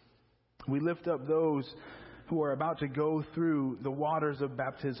 We lift up those who are about to go through the waters of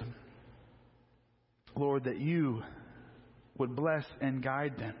baptism. Lord, that you would bless and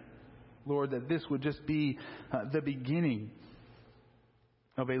guide them. Lord, that this would just be the beginning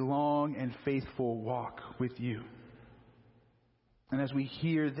of a long and faithful walk with you. And as we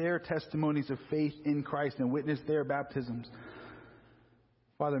hear their testimonies of faith in Christ and witness their baptisms,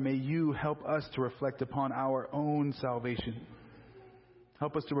 Father, may you help us to reflect upon our own salvation.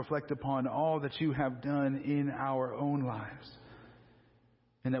 Help us to reflect upon all that you have done in our own lives.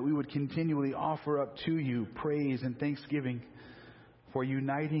 And that we would continually offer up to you praise and thanksgiving for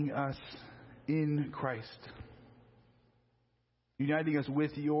uniting us in Christ. Uniting us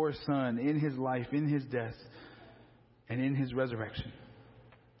with your Son in his life, in his death, and in his resurrection.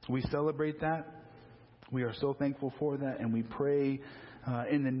 We celebrate that. We are so thankful for that. And we pray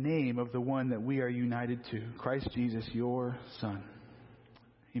in the name of the one that we are united to, Christ Jesus, your Son.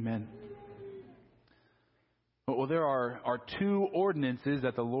 Amen. Well, there are 2 ordinances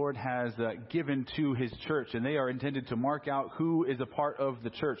that the Lord has given to his church, and they are intended to mark out who is a part of the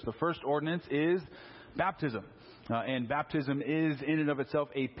church. The first ordinance is baptism. And baptism is in and of itself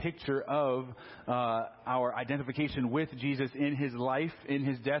a picture of our identification with Jesus in his life, in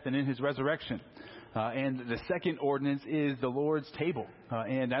his death, and in his resurrection. And the second ordinance is the Lord's table.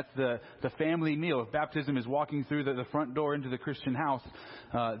 And that's the family meal. If baptism is walking through the front door into the Christian house,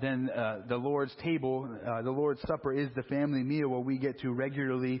 then the Lord's table, the Lord's Supper is the family meal where we get to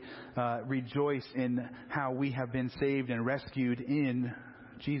regularly rejoice in how we have been saved and rescued in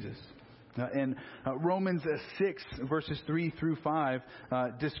Jesus. And Romans 6 verses 3 through 5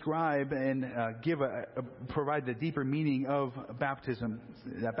 describe and provide the deeper meaning of baptism.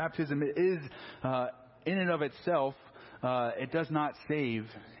 That baptism is in and of itself, it does not save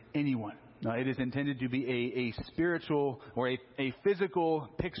anyone. It is intended to be a spiritual or a physical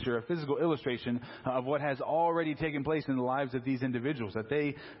picture, a physical illustration of what has already taken place in the lives of these individuals. That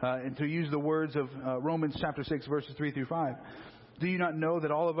they, and to use the words of Romans chapter 6 verses 3 through 5, do you not know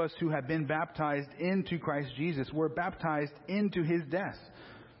that all of us who have been baptized into Christ Jesus were baptized into his death?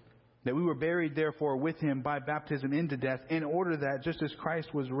 That we were buried therefore with him by baptism into death, in order that just as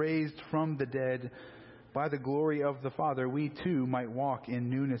Christ was raised from the dead by the glory of the Father, we too might walk in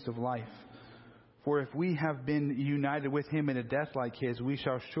newness of life. For if we have been united with him in a death like his, we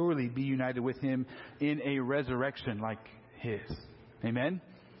shall surely be united with him in a resurrection like his. Amen?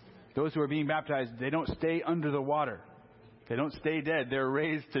 Those who are being baptized, they don't stay under the water. They don't stay dead. They're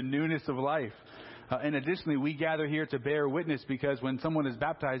raised to newness of life. And additionally, we gather here to bear witness because when someone is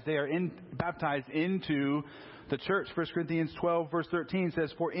baptized, they are baptized into the church. 1 Corinthians 12 verse 13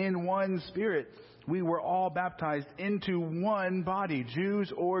 says, for in one Spirit we were all baptized into one body, Jews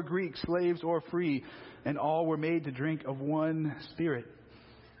or Greeks, slaves or free, and all were made to drink of one Spirit.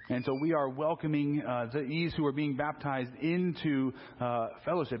 And so we are welcoming these who are being baptized into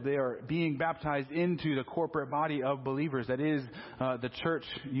fellowship. They are being baptized into the corporate body of believers. That is the church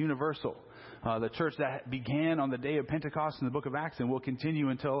universal. The church that began on the day of Pentecost in the book of Acts and will continue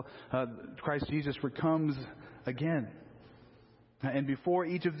until Christ Jesus comes again. And before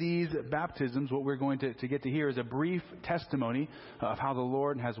each of these baptisms, what we're going to get to hear is a brief testimony of how the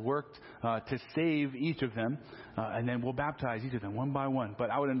Lord has worked to save each of them. And then we'll baptize each of them one by one.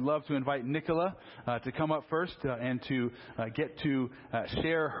 But I would love to invite Nicola to come up first and to get to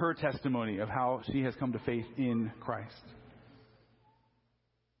share her testimony of how she has come to faith in Christ.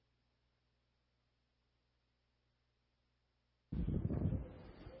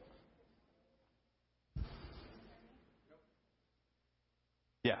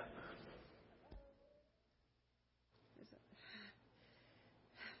 Yeah.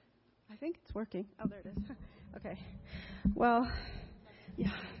 I think it's working. Oh, there it is. Okay. Well,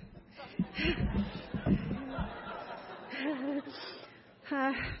 yeah.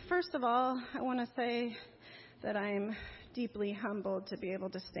 First of all, I want to say that I'm deeply humbled to be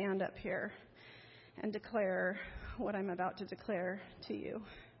able to stand up here and declare what I'm about to declare to you.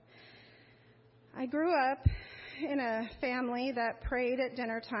 I grew up in a family that prayed at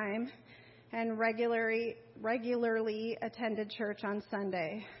dinner time and regularly attended church on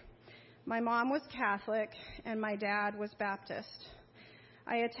Sunday. My mom was Catholic and my dad was Baptist.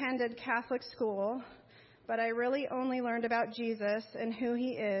 I attended Catholic school, but I really only learned about Jesus and who he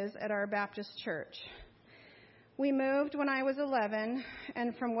is at our Baptist church. We moved when I was 11,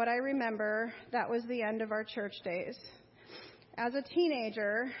 and from what I remember, that was the end of our church days. As a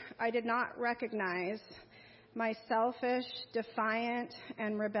teenager, I did not recognize my selfish, defiant,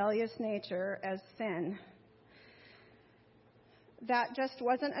 and rebellious nature as sin. That just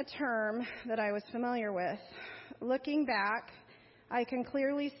wasn't a term that I was familiar with. Looking back, I can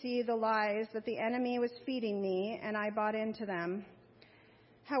clearly see the lies that the enemy was feeding me, and I bought into them.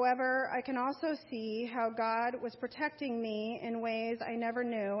 However, I can also see how God was protecting me in ways I never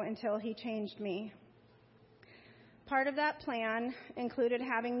knew until he changed me. Part of that plan included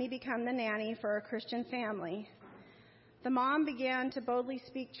having me become the nanny for a Christian family. The mom began to boldly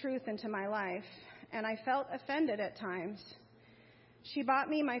speak truth into my life, and I felt offended at times. She bought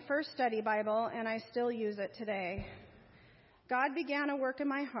me my first study Bible, and I still use it today. God began a work in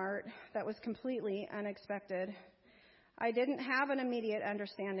my heart that was completely unexpected. I didn't have an immediate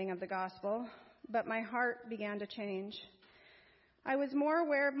understanding of the gospel, but my heart began to change. I was more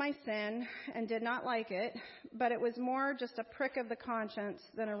aware of my sin and did not like it, but it was more just a prick of the conscience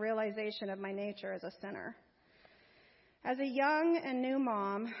than a realization of my nature as a sinner. As a young and new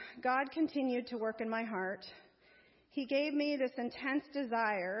mom, God continued to work in my heart. He gave me this intense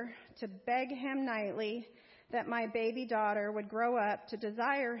desire to beg him nightly that my baby daughter would grow up to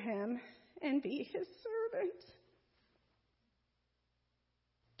desire him and be his servant.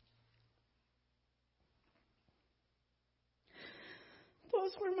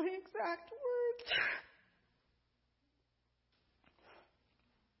 Those were my exact words.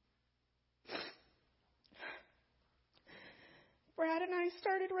 Brad and I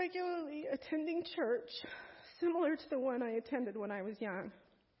started regularly attending church, similar to the one I attended when I was young.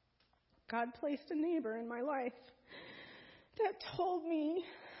 God placed a neighbor in my life that told me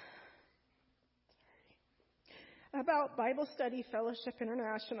about Bible Study Fellowship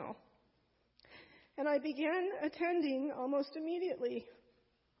International. And I began attending almost immediately.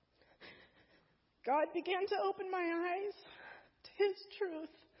 God began to open my eyes to his truth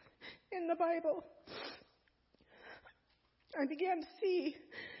in the Bible. I began to see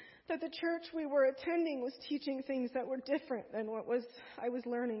that the church we were attending was teaching things that were different than what I was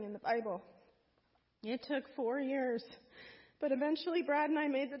learning in the Bible. It took 4 years, but eventually Brad and I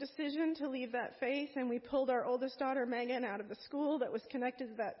made the decision to leave that faith, and we pulled our oldest daughter, Megan, out of the school that was connected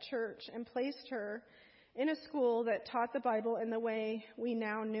to that church and placed her in a school that taught the Bible in the way we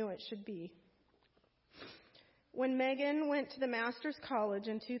now knew it should be. When Megan went to the Master's College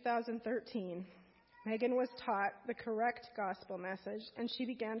in 2013, Megan was taught the correct gospel message, and she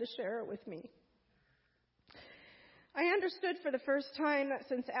began to share it with me. I understood for the first time that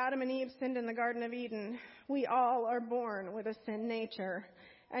since Adam and Eve sinned in the Garden of Eden, we all are born with a sin nature,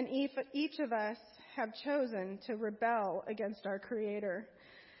 and each of us have chosen to rebel against our Creator.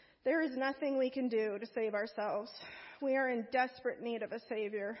 There is nothing we can do to save ourselves. We are in desperate need of a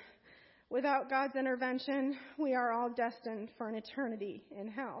Savior. Without God's intervention, we are all destined for an eternity in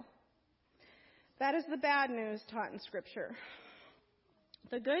hell. That is the bad news taught in Scripture.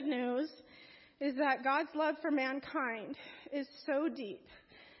 The good news is that God's love for mankind is so deep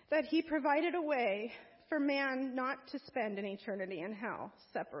that he provided a way for man not to spend an eternity in hell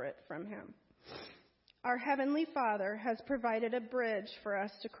separate from him. Our Heavenly Father has provided a bridge for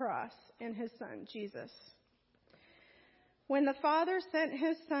us to cross in his Son, Jesus. When the Father sent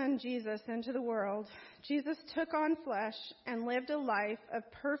his Son, Jesus, into the world, Jesus took on flesh and lived a life of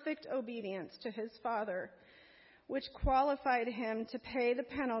perfect obedience to his Father. which qualified him to pay the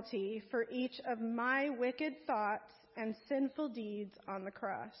penalty for each of my wicked thoughts and sinful deeds on the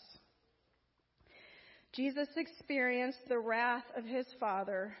cross. Jesus experienced the wrath of his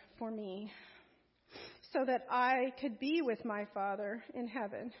Father for me, so that I could be with my Father in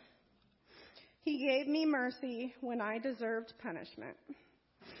heaven. He gave me mercy when I deserved punishment.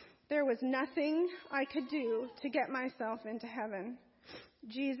 There was nothing I could do to get myself into heaven.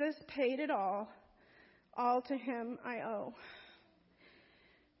 Jesus paid it all. All to him I owe.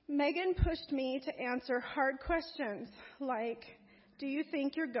 Megan pushed me to answer hard questions like, do you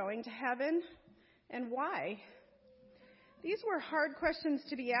think you're going to heaven? And why? These were hard questions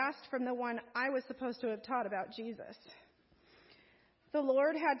to be asked from the one I was supposed to have taught about Jesus. The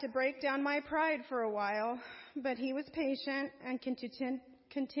Lord had to break down my pride for a while, but he was patient and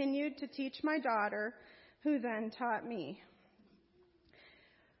continued to teach my daughter, who then taught me.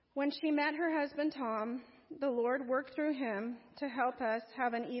 When she met her husband, Tom, the Lord worked through him to help us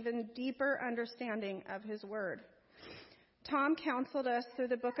have an even deeper understanding of his word. Tom counseled us through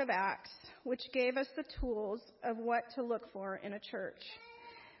the book of Acts, which gave us the tools of what to look for in a church.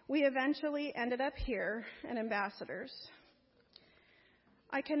 We eventually ended up here at Ambassadors.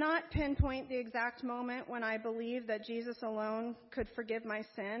 I cannot pinpoint the exact moment when I believed that Jesus alone could forgive my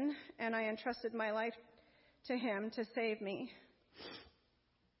sin, and I entrusted my life to him to save me.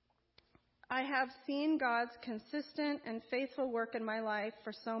 I have seen God's consistent and faithful work in my life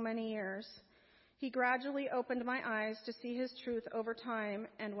for so many years. He gradually opened my eyes to see his truth over time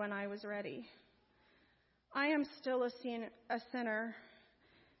and when I was ready. I am still a sinner,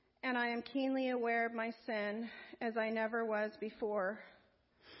 and I am keenly aware of my sin as I never was before.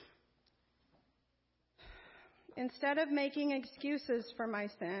 Instead of making excuses for my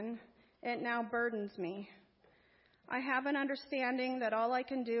sin, it now burdens me. I have an understanding that all I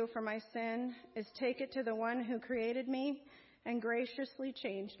can do for my sin is take it to the one who created me and graciously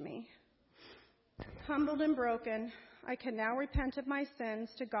changed me. Humbled and broken, I can now repent of my sins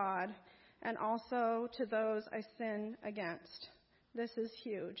to God and also to those I sin against. This is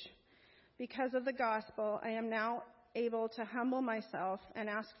huge. Because of the gospel, I am now able to humble myself and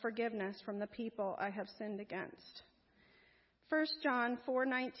ask forgiveness from the people I have sinned against. 1 John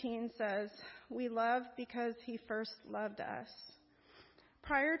 4:19 says, "We love because he first loved us."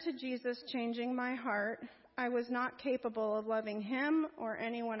 Prior to Jesus changing my heart, I was not capable of loving him or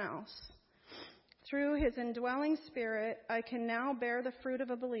anyone else. Through his indwelling spirit, I can now bear the fruit of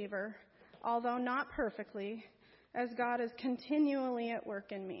a believer, although not perfectly, as God is continually at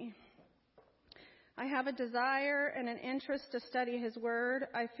work in me. I have a desire and an interest to study his word.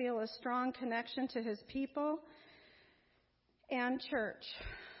 I feel a strong connection to his people and church.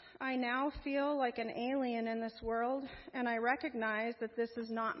 I now feel like an alien in this world, and I recognize that this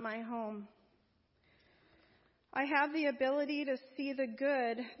is not my home. I have the ability to see the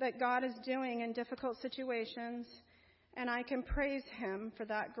good that God is doing in difficult situations, and I can praise him for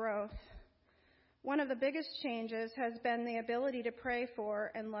that growth. One of the biggest changes has been the ability to pray for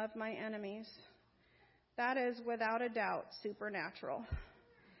and love my enemies. That is, without a doubt, supernatural.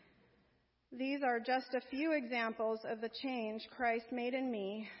 These are just a few examples of the change Christ made in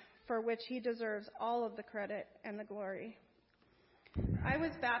me, for which he deserves all of the credit and the glory. I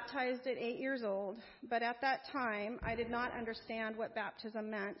was baptized at 8 years old, but at that time, I did not understand what baptism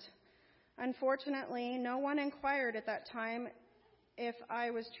meant. Unfortunately, no one inquired at that time if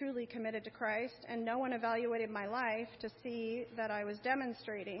I was truly committed to Christ, and no one evaluated my life to see that I was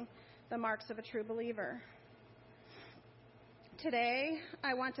demonstrating the marks of a true believer. Today,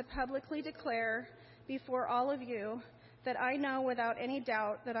 I want to publicly declare before all of you that I know without any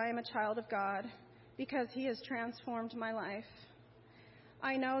doubt that I am a child of God because he has transformed my life.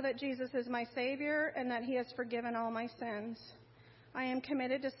 I know that Jesus is my Savior and that he has forgiven all my sins. I am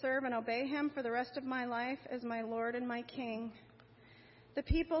committed to serve and obey him for the rest of my life as my Lord and my King. The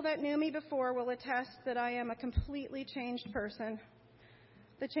people that knew me before will attest that I am a completely changed person.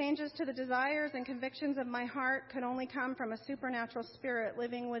 The changes to the desires and convictions of my heart could only come from a supernatural spirit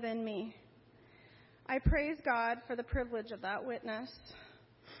living within me. I praise God for the privilege of that witness.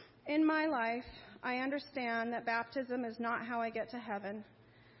 In my life, I understand that baptism is not how I get to heaven,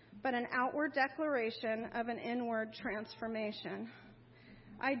 but an outward declaration of an inward transformation.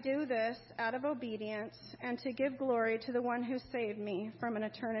 I do this out of obedience and to give glory to the one who saved me from an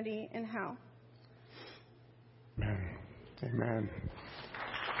eternity in hell. Amen. Amen.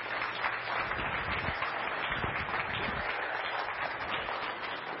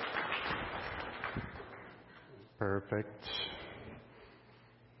 Perfect.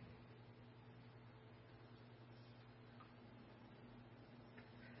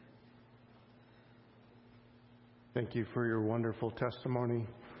 Thank you for your wonderful testimony,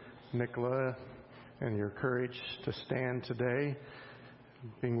 Nicola, and your courage to stand today,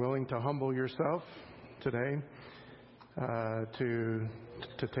 being willing to humble yourself today to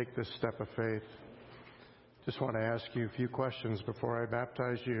take this step of faith. Just want to ask you a few questions before I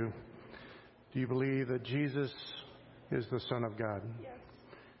baptize you. Do you believe that Jesus is the Son of God? Yes.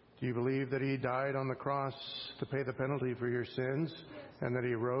 Do you believe that He died on the cross to pay the penalty for your sins, and that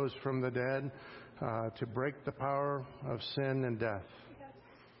He rose from the dead to break the power of sin and death? Yes.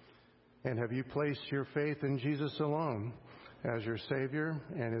 And have you placed your faith in Jesus alone as your Savior,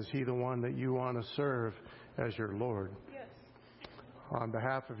 and is He the one that you want to serve as your Lord? Yes. On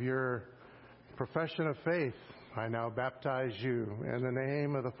behalf of your profession of faith, I now baptize you in the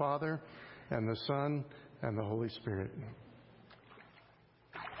name of the Father, and the Son, and the Holy Spirit.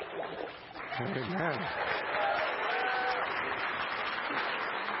 Amen.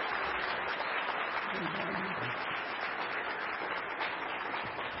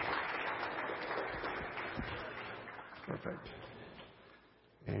 Perfect.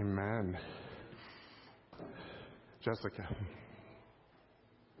 Amen. Jessica.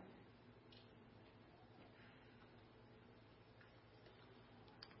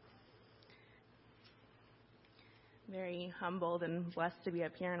 Very humbled and blessed to be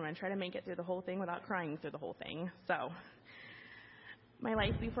up here, and I'm going to try to make it through the whole thing without crying through the whole thing. So, my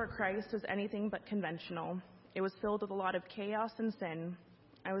life before Christ was anything but conventional. It was filled with a lot of chaos and sin.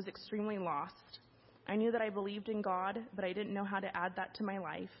 I was extremely lost. I knew that I believed in God, but I didn't know how to add that to my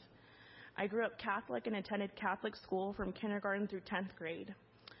life. I grew up Catholic and attended Catholic school from kindergarten through 10th grade.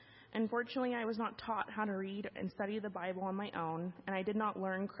 Unfortunately, I was not taught how to read and study the Bible on my own, and I did not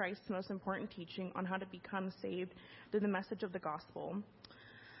learn Christ's most important teaching on how to become saved through the message of the gospel.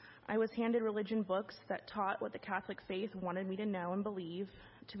 I was handed religion books that taught what the Catholic faith wanted me to know and believe.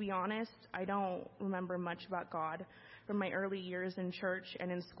 To be honest, I don't remember much about God from my early years in church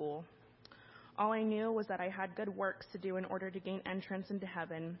and in school. All I knew was that I had good works to do in order to gain entrance into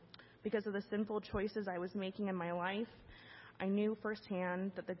heaven. Because of the sinful choices I was making in my life, I knew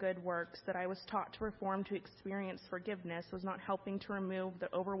firsthand that the good works that I was taught to perform to experience forgiveness was not helping to remove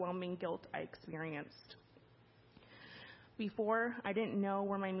the overwhelming guilt I experienced. Before, I didn't know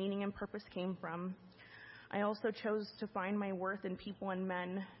where my meaning and purpose came from. I also chose to find my worth in people and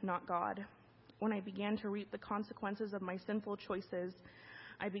men, not God. When I began to reap the consequences of my sinful choices,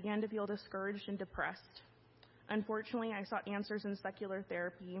 I began to feel discouraged and depressed. Unfortunately, I sought answers in secular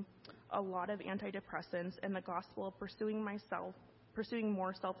therapy, a lot of antidepressants, and the gospel of pursuing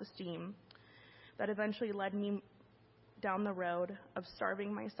more self-esteem. That eventually led me down the road of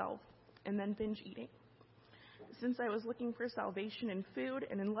starving myself and then binge eating. Since I was looking for salvation in food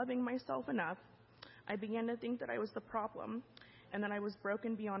and in loving myself enough, I began to think that I was the problem and that I was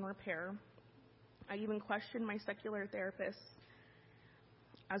broken beyond repair. I even questioned my secular therapist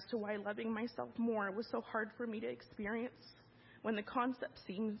as to why loving myself more was so hard for me to experience when the concept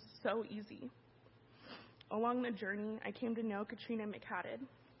seemed so easy. Along the journey, I came to know Katrina McHatted.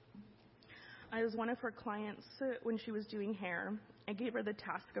 I was one of her clients when she was doing hair. I gave her the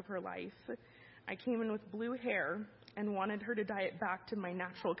task of her life. I came in with blue hair and wanted her to dye it back to my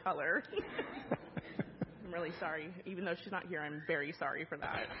natural color. I'm really sorry. Even though she's not here, I'm very sorry for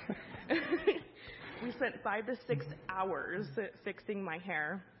that. We spent 5 to 6 hours fixing my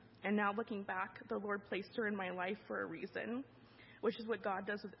hair, and now looking back, the Lord placed her in my life for a reason, which is what God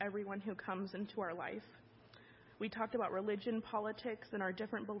does with everyone who comes into our life. We talked about religion, politics, and our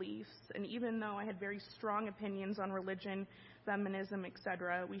different beliefs, and even though I had very strong opinions on religion, feminism,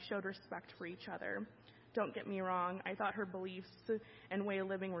 etc., we showed respect for each other. Don't get me wrong, I thought her beliefs and way of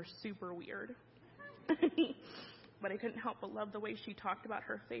living were super weird. But I couldn't help but love the way she talked about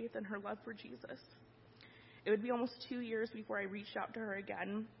her faith and her love for Jesus. It would be almost 2 years before I reached out to her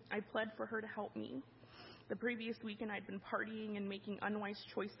again. I pled for her to help me. The previous weekend, I'd been partying and making unwise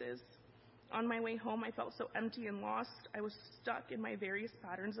choices. On my way home, I felt so empty and lost. I was stuck in my various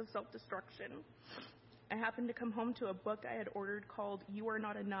patterns of self-destruction. I happened to come home to a book I had ordered called You Are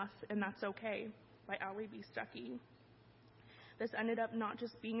Not Enough, and That's Okay by Allie B. Stuckey. This ended up not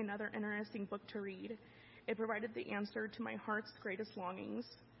just being another interesting book to read. It provided the answer to my heart's greatest longings.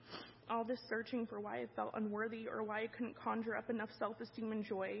 All this searching for why I felt unworthy or why I couldn't conjure up enough self-esteem and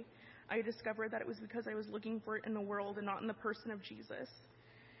joy, I discovered that it was because I was looking for it in the world and not in the person of Jesus.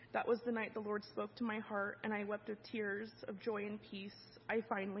 That was the night the Lord spoke to my heart, and I wept with tears of joy and peace. I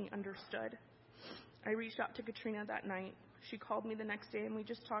finally understood. I reached out to Katrina that night. She called me the next day, and we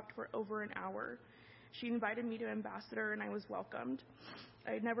just talked for over an hour. She invited me to Ambassador, and I was welcomed.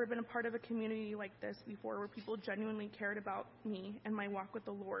 I had never been a part of a community like this before where people genuinely cared about me and my walk with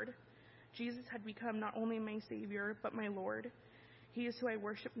the Lord. Jesus had become not only my Savior, but my Lord. He is who I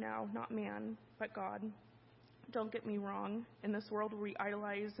worship now, not man, but God. Don't get me wrong. In this world where we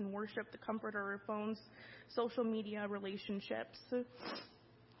idolize and worship the comfort of our phones, social media, relationships,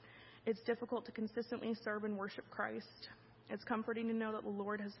 it's difficult to consistently serve and worship Christ. It's comforting to know that the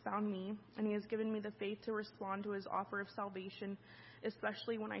Lord has found me, and He has given me the faith to respond to His offer of salvation,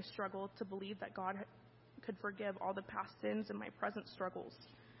 especially when I struggle to believe that God could forgive all the past sins and my present struggles.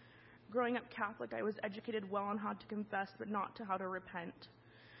 Growing up Catholic, I was educated well on how to confess, but not to how to repent.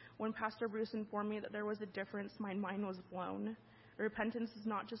 When Pastor Bruce informed me that there was a difference, my mind was blown. Repentance is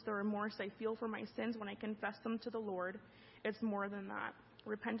not just the remorse I feel for my sins when I confess them to the Lord. It's more than that.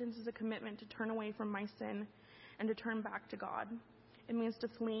 Repentance is a commitment to turn away from my sin and to turn back to God. It means to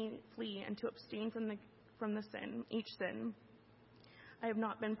flee and to abstain from the sin, each sin. I have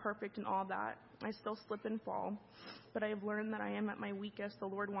not been perfect in all that. I still slip and fall, but I have learned that I am at my weakest. The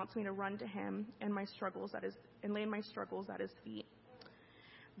Lord wants me to run to Him and lay my struggles at His feet.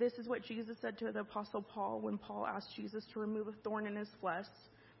 This is what Jesus said to the Apostle Paul when Paul asked Jesus to remove a thorn in his flesh.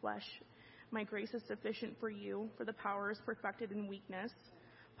 My grace is sufficient for you, for the power is perfected in weakness.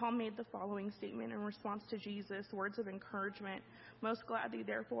 Paul made the following statement in response to Jesus' words of encouragement. Most gladly,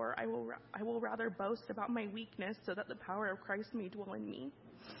 therefore, I will rather boast about my weakness so that the power of Christ may dwell in me.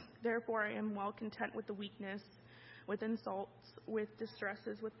 Therefore, I am well content with the weakness, with insults, with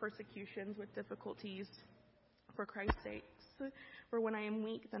distresses, with persecutions, with difficulties, for Christ's sake. For when I am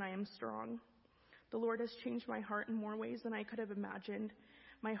weak, then I am strong. The Lord has changed my heart in more ways than I could have imagined.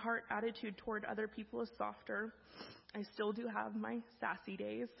 My heart attitude toward other people is softer. I still do have my sassy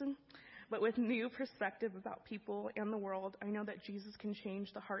days, but with new perspective about people and the world, I know that Jesus can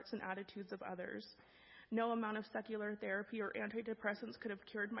change the hearts and attitudes of others. No amount of secular therapy or antidepressants could have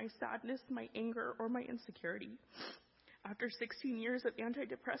cured my sadness, my anger, or my insecurity. After 16 years of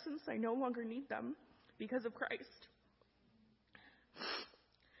antidepressants, I no longer need them because of Christ.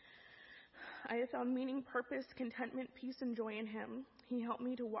 I have found meaning, purpose, contentment, peace, and joy in Him. He helped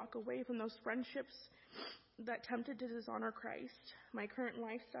me to walk away from those friendships that tempted to dishonor Christ. My current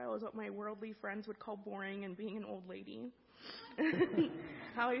lifestyle is what my worldly friends would call boring and being an old lady.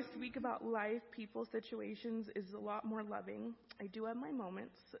 How I speak about life, people, situations is a lot more loving. I do have my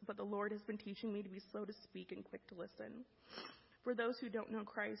moments, but the Lord has been teaching me to be slow to speak and quick to listen. For those who don't know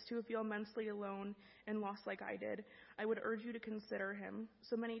Christ, who feel immensely alone and lost like I did, I would urge you to consider Him.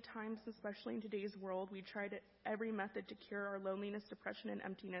 So many times, especially in today's world, we tried every method to cure our loneliness, depression, and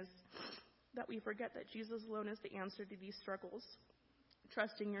emptiness, that we forget that Jesus alone is the answer to these struggles.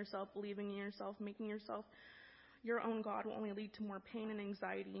 Trusting yourself, believing in yourself, making yourself your own God will only lead to more pain and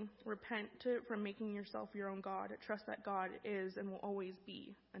anxiety. Repent from making yourself your own God. Trust that God is and will always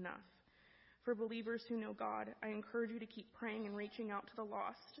be enough. For believers who know God, I encourage you to keep praying and reaching out to the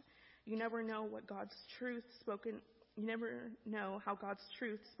lost. You never know how God's truth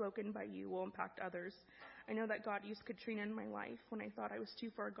spoken by you will impact others. I know that God used Katrina in my life when I thought I was too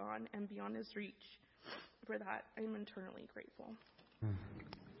far gone and beyond His reach. For that, I am eternally grateful.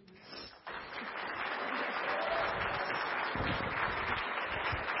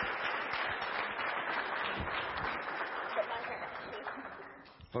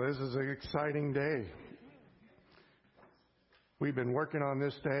 Well, this is an exciting day. We've been working on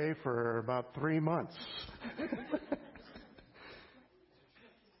this day for about 3 months.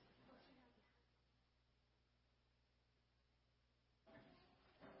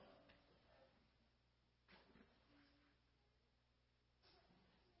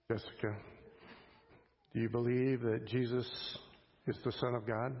 Jessica, do you believe that Jesus is the Son of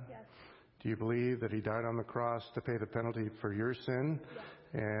God? Yes. Do you believe that He died on the cross to pay the penalty for your sin? Yes.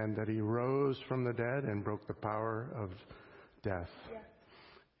 And that He rose from the dead and broke the power of death? Yes.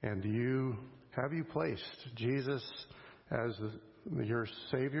 And have you placed Jesus as your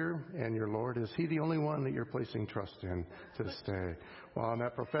Savior and your Lord? Is He the only one that you're placing trust in to this day? Well, on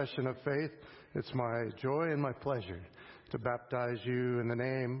that profession of faith, it's my joy and my pleasure to baptize you in the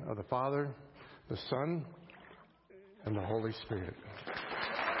name of the Father, the Son, and the Holy Spirit.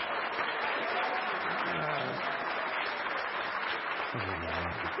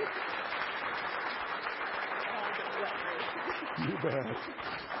 You bet.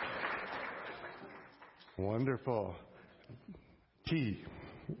 Wonderful. Tea.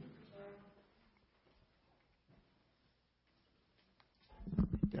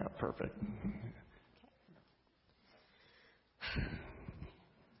 Yeah, perfect.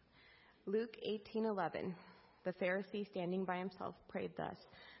 Luke 18:11. The Pharisee, standing by himself, prayed thus: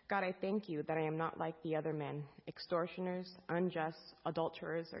 God, I thank you that I am not like the other men, extortioners, unjust,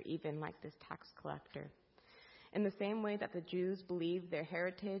 adulterers, or even like this tax collector. In the same way that the Jews believed their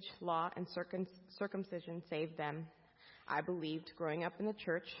heritage, law, and circumcision saved them, I believed, growing up in the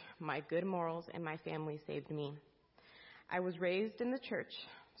church, my good morals and my family saved me. I was raised in the church,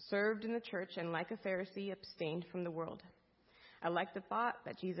 served in the church, and like a Pharisee, abstained from the world. I liked the thought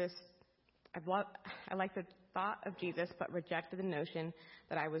of Jesus, but rejected the notion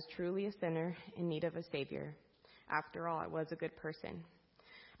that I was truly a sinner in need of a Savior. After all, I was a good person.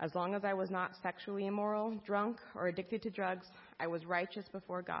 As long as I was not sexually immoral, drunk, or addicted to drugs, I was righteous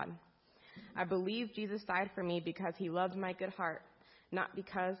before God. I believed Jesus died for me because he loved my good heart, not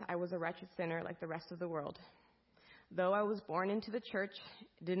because I was a wretched sinner like the rest of the world. Though I was born into the church,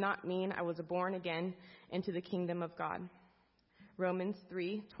 it did not mean I was born again into the kingdom of God. Romans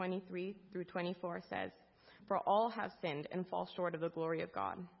 3:23-24 says, "For all have sinned and fall short of the glory of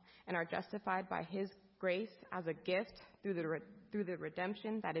God, and are justified by his grace as a gift through the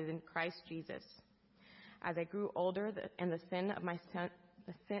redemption that is in Christ Jesus." As I grew older and the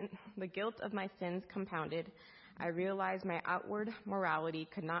guilt of my sins compounded, I realized my outward morality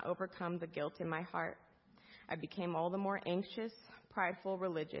could not overcome the guilt in my heart. I became all the more anxious, prideful,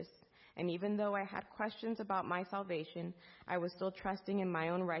 religious, and even though I had questions about my salvation, I was still trusting in my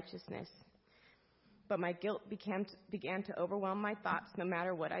own righteousness. But my guilt began to overwhelm my thoughts no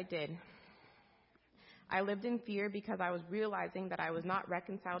matter what I did. I lived in fear because I was realizing that I was not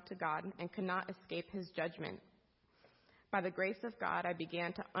reconciled to God and could not escape his judgment. By the grace of God, I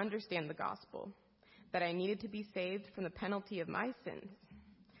began to understand the gospel, that I needed to be saved from the penalty of my sins.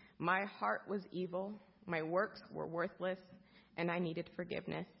 My heart was evil, my works were worthless, and I needed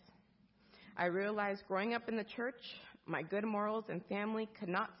forgiveness. I realized growing up in the church, my good morals and family could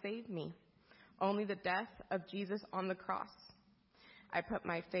not save me, only the death of Jesus on the cross. I put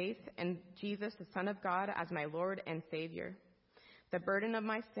my faith in Jesus, the Son of God, as my Lord and Savior. The burden of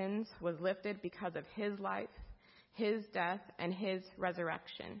my sins was lifted because of his life, his death, and his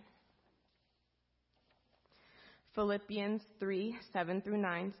resurrection. Philippians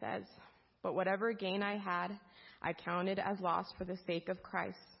 3:7-9 says, "But whatever gain I had, I counted as loss for the sake of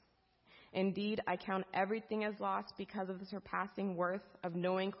Christ. Indeed, I count everything as loss because of the surpassing worth of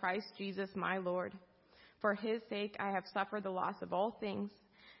knowing Christ Jesus my Lord. For his sake I have suffered the loss of all things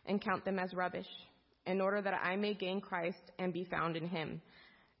and count them as rubbish, in order that I may gain Christ and be found in him,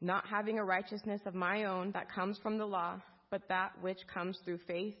 not having a righteousness of my own that comes from the law, but that which comes through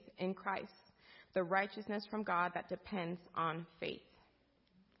faith in Christ, the righteousness from God that depends on faith.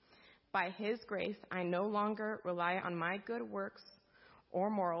 By his grace I no longer rely on my good works or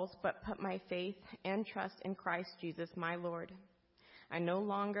morals, but put my faith and trust in Christ Jesus my Lord. I no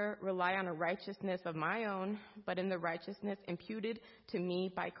longer rely on a righteousness of my own, but in the righteousness imputed to me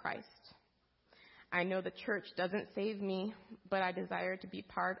by Christ. I know the church doesn't save me, but I desire to be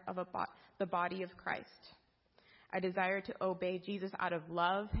part of the body of Christ. I desire to obey Jesus out of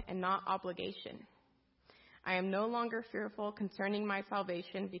love and not obligation. I am no longer fearful concerning my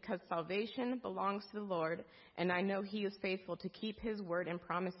salvation, because salvation belongs to the Lord, and I know he is faithful to keep his word and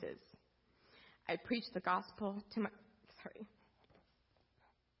promises. I preach the gospel to my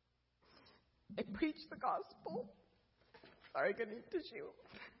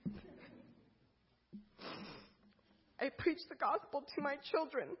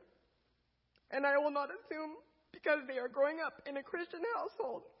children, and I will not assume, because they are growing up in a Christian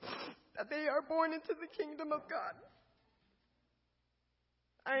household, that they are born into the kingdom of God.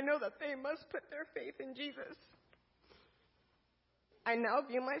 I know that they must put their faith in Jesus. I now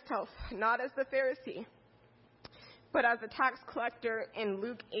view myself not as the Pharisee, but as the tax collector in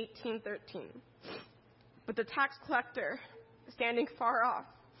Luke 18:13. But the tax collector, standing far off,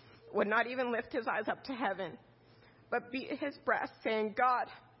 would not even lift his eyes up to heaven, but beat his breast, saying, "God,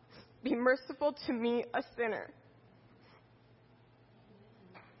 be merciful to me, a sinner."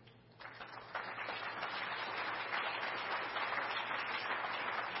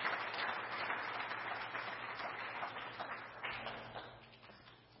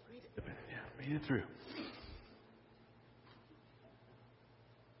 Read it through.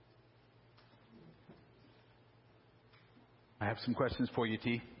 I have some questions for you,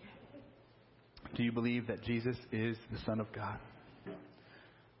 T. Do you believe that Jesus is the Son of God?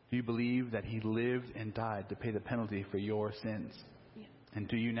 Do you believe that he lived and died to pay the penalty for your sins? Yeah. And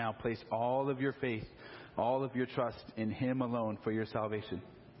do you now place all of your faith, all of your trust in him alone for your salvation?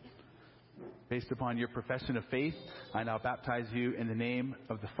 Based upon your profession of faith, I now baptize you in the name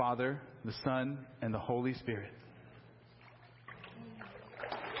of the Father, the Son, and the Holy Spirit.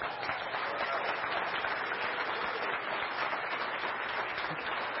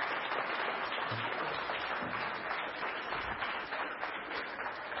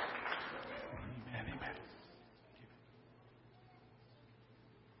 Amen, amen.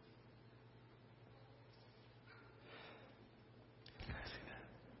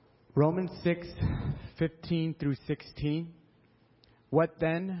 Romans 6:15 through 16. What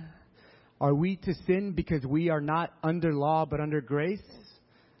then? Are we to sin because we are not under law but under grace?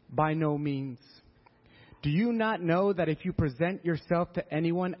 By no means. Do you not know that if you present yourself to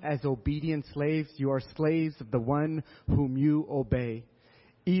anyone as obedient slaves, you are slaves of the one whom you obey,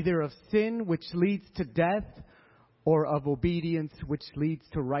 either of sin which leads to death or of obedience which leads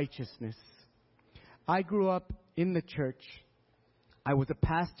to righteousness? I grew up in the church. I was a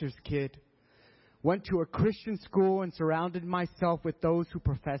pastor's kid, went to a Christian school and surrounded myself with those who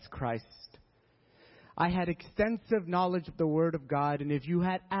profess Christ. I had extensive knowledge of the Word of God, and if you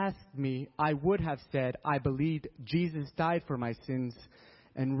had asked me, I would have said I believed Jesus died for my sins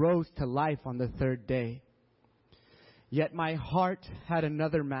and rose to life on the third day. Yet my heart had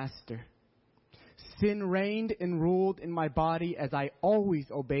another master. Sin reigned and ruled in my body as I always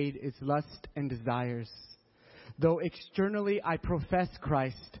obeyed its lust and desires. Though externally I professed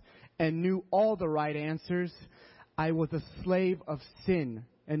Christ and knew all the right answers, I was a slave of sin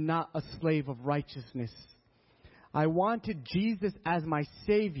and not a slave of righteousness. I wanted Jesus as my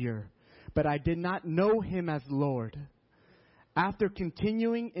Savior, but I did not know Him as Lord. After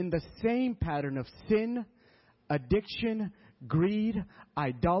continuing in the same pattern of sin, addiction, greed,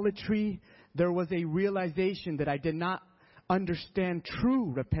 idolatry, there was a realization that I did not understand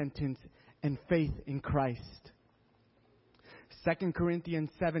true repentance and faith in Christ. 2 Corinthians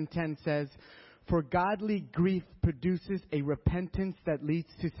 7:10 says, "For godly grief produces a repentance that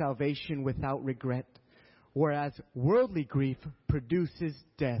leads to salvation without regret, whereas worldly grief produces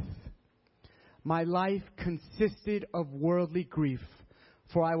death." My life consisted of worldly grief,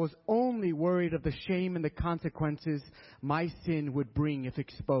 for I was only worried of the shame and the consequences my sin would bring if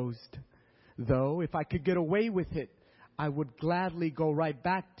exposed. Though, if I could get away with it, I would gladly go right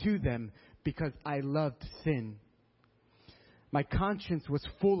back to them because I loved sin. My conscience was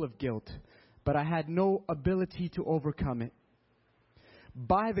full of guilt, but I had no ability to overcome it.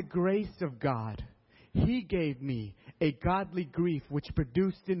 By the grace of God, He gave me a godly grief which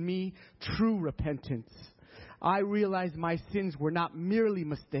produced in me true repentance. I realized my sins were not merely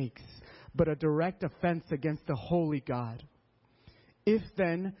mistakes, but a direct offense against the holy God. If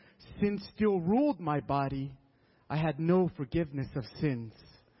then sin still ruled my body, I had no forgiveness of sins.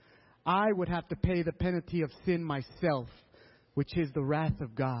 I would have to pay the penalty of sin myself, which is the wrath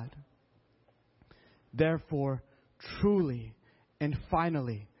of God. Therefore, truly and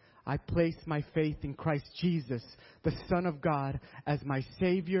finally, I place my faith in Christ Jesus, the Son of God, as my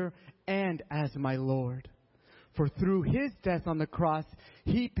Savior and as my Lord. For through His death on the cross,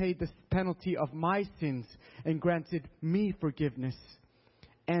 He paid the penalty of my sins and granted me forgiveness.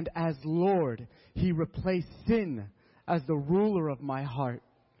 And as Lord, He replaced sin as the ruler of my heart.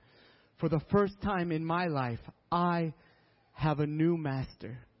 For the first time in my life, I have a new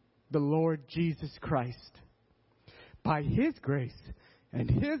master, the Lord Jesus Christ. By His grace and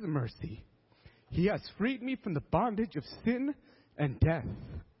His mercy, He has freed me from the bondage of sin and death.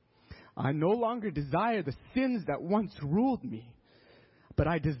 I no longer desire the sins that once ruled me, but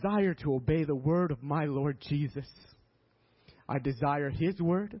I desire to obey the word of my Lord Jesus. I desire His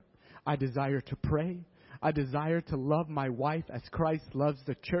word. I desire to pray. I desire to love my wife as Christ loves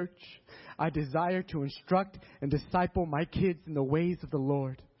the church. I desire to instruct and disciple my kids in the ways of the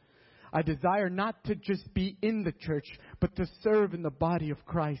Lord. I desire not to just be in the church, but to serve in the body of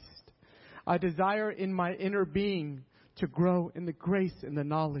Christ. I desire in my inner being to grow in the grace and the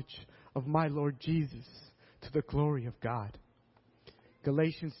knowledge of my Lord Jesus to the glory of God.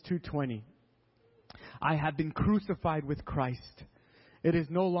 Galatians 2:20. I have been crucified with Christ. It is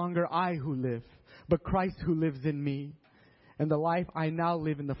no longer I who live, but Christ who lives in me. And the life I now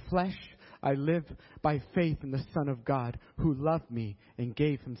live in the flesh, I live by faith in the Son of God, who loved me and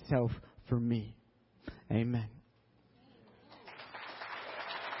gave Himself for me. Amen.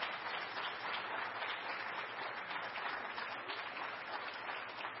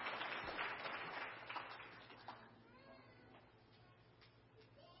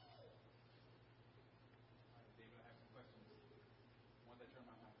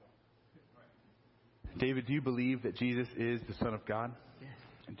 David, do you believe that Jesus is the Son of God? Yes.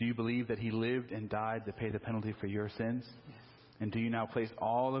 Do you believe that He lived and died to pay the penalty for your sins? Yes. And do you now place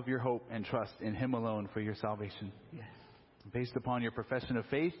all of your hope and trust in Him alone for your salvation? Yes. Based upon your profession of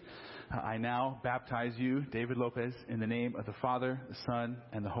faith, I now baptize you, David Lopez, in the name of the Father, the Son,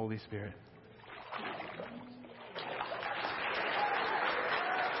 and the Holy Spirit.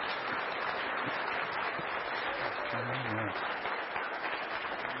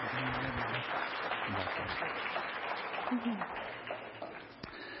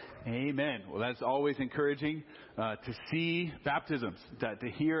 Amen. Well, that's always encouraging to see baptisms, to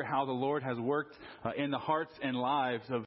hear how the Lord has worked in the hearts and lives of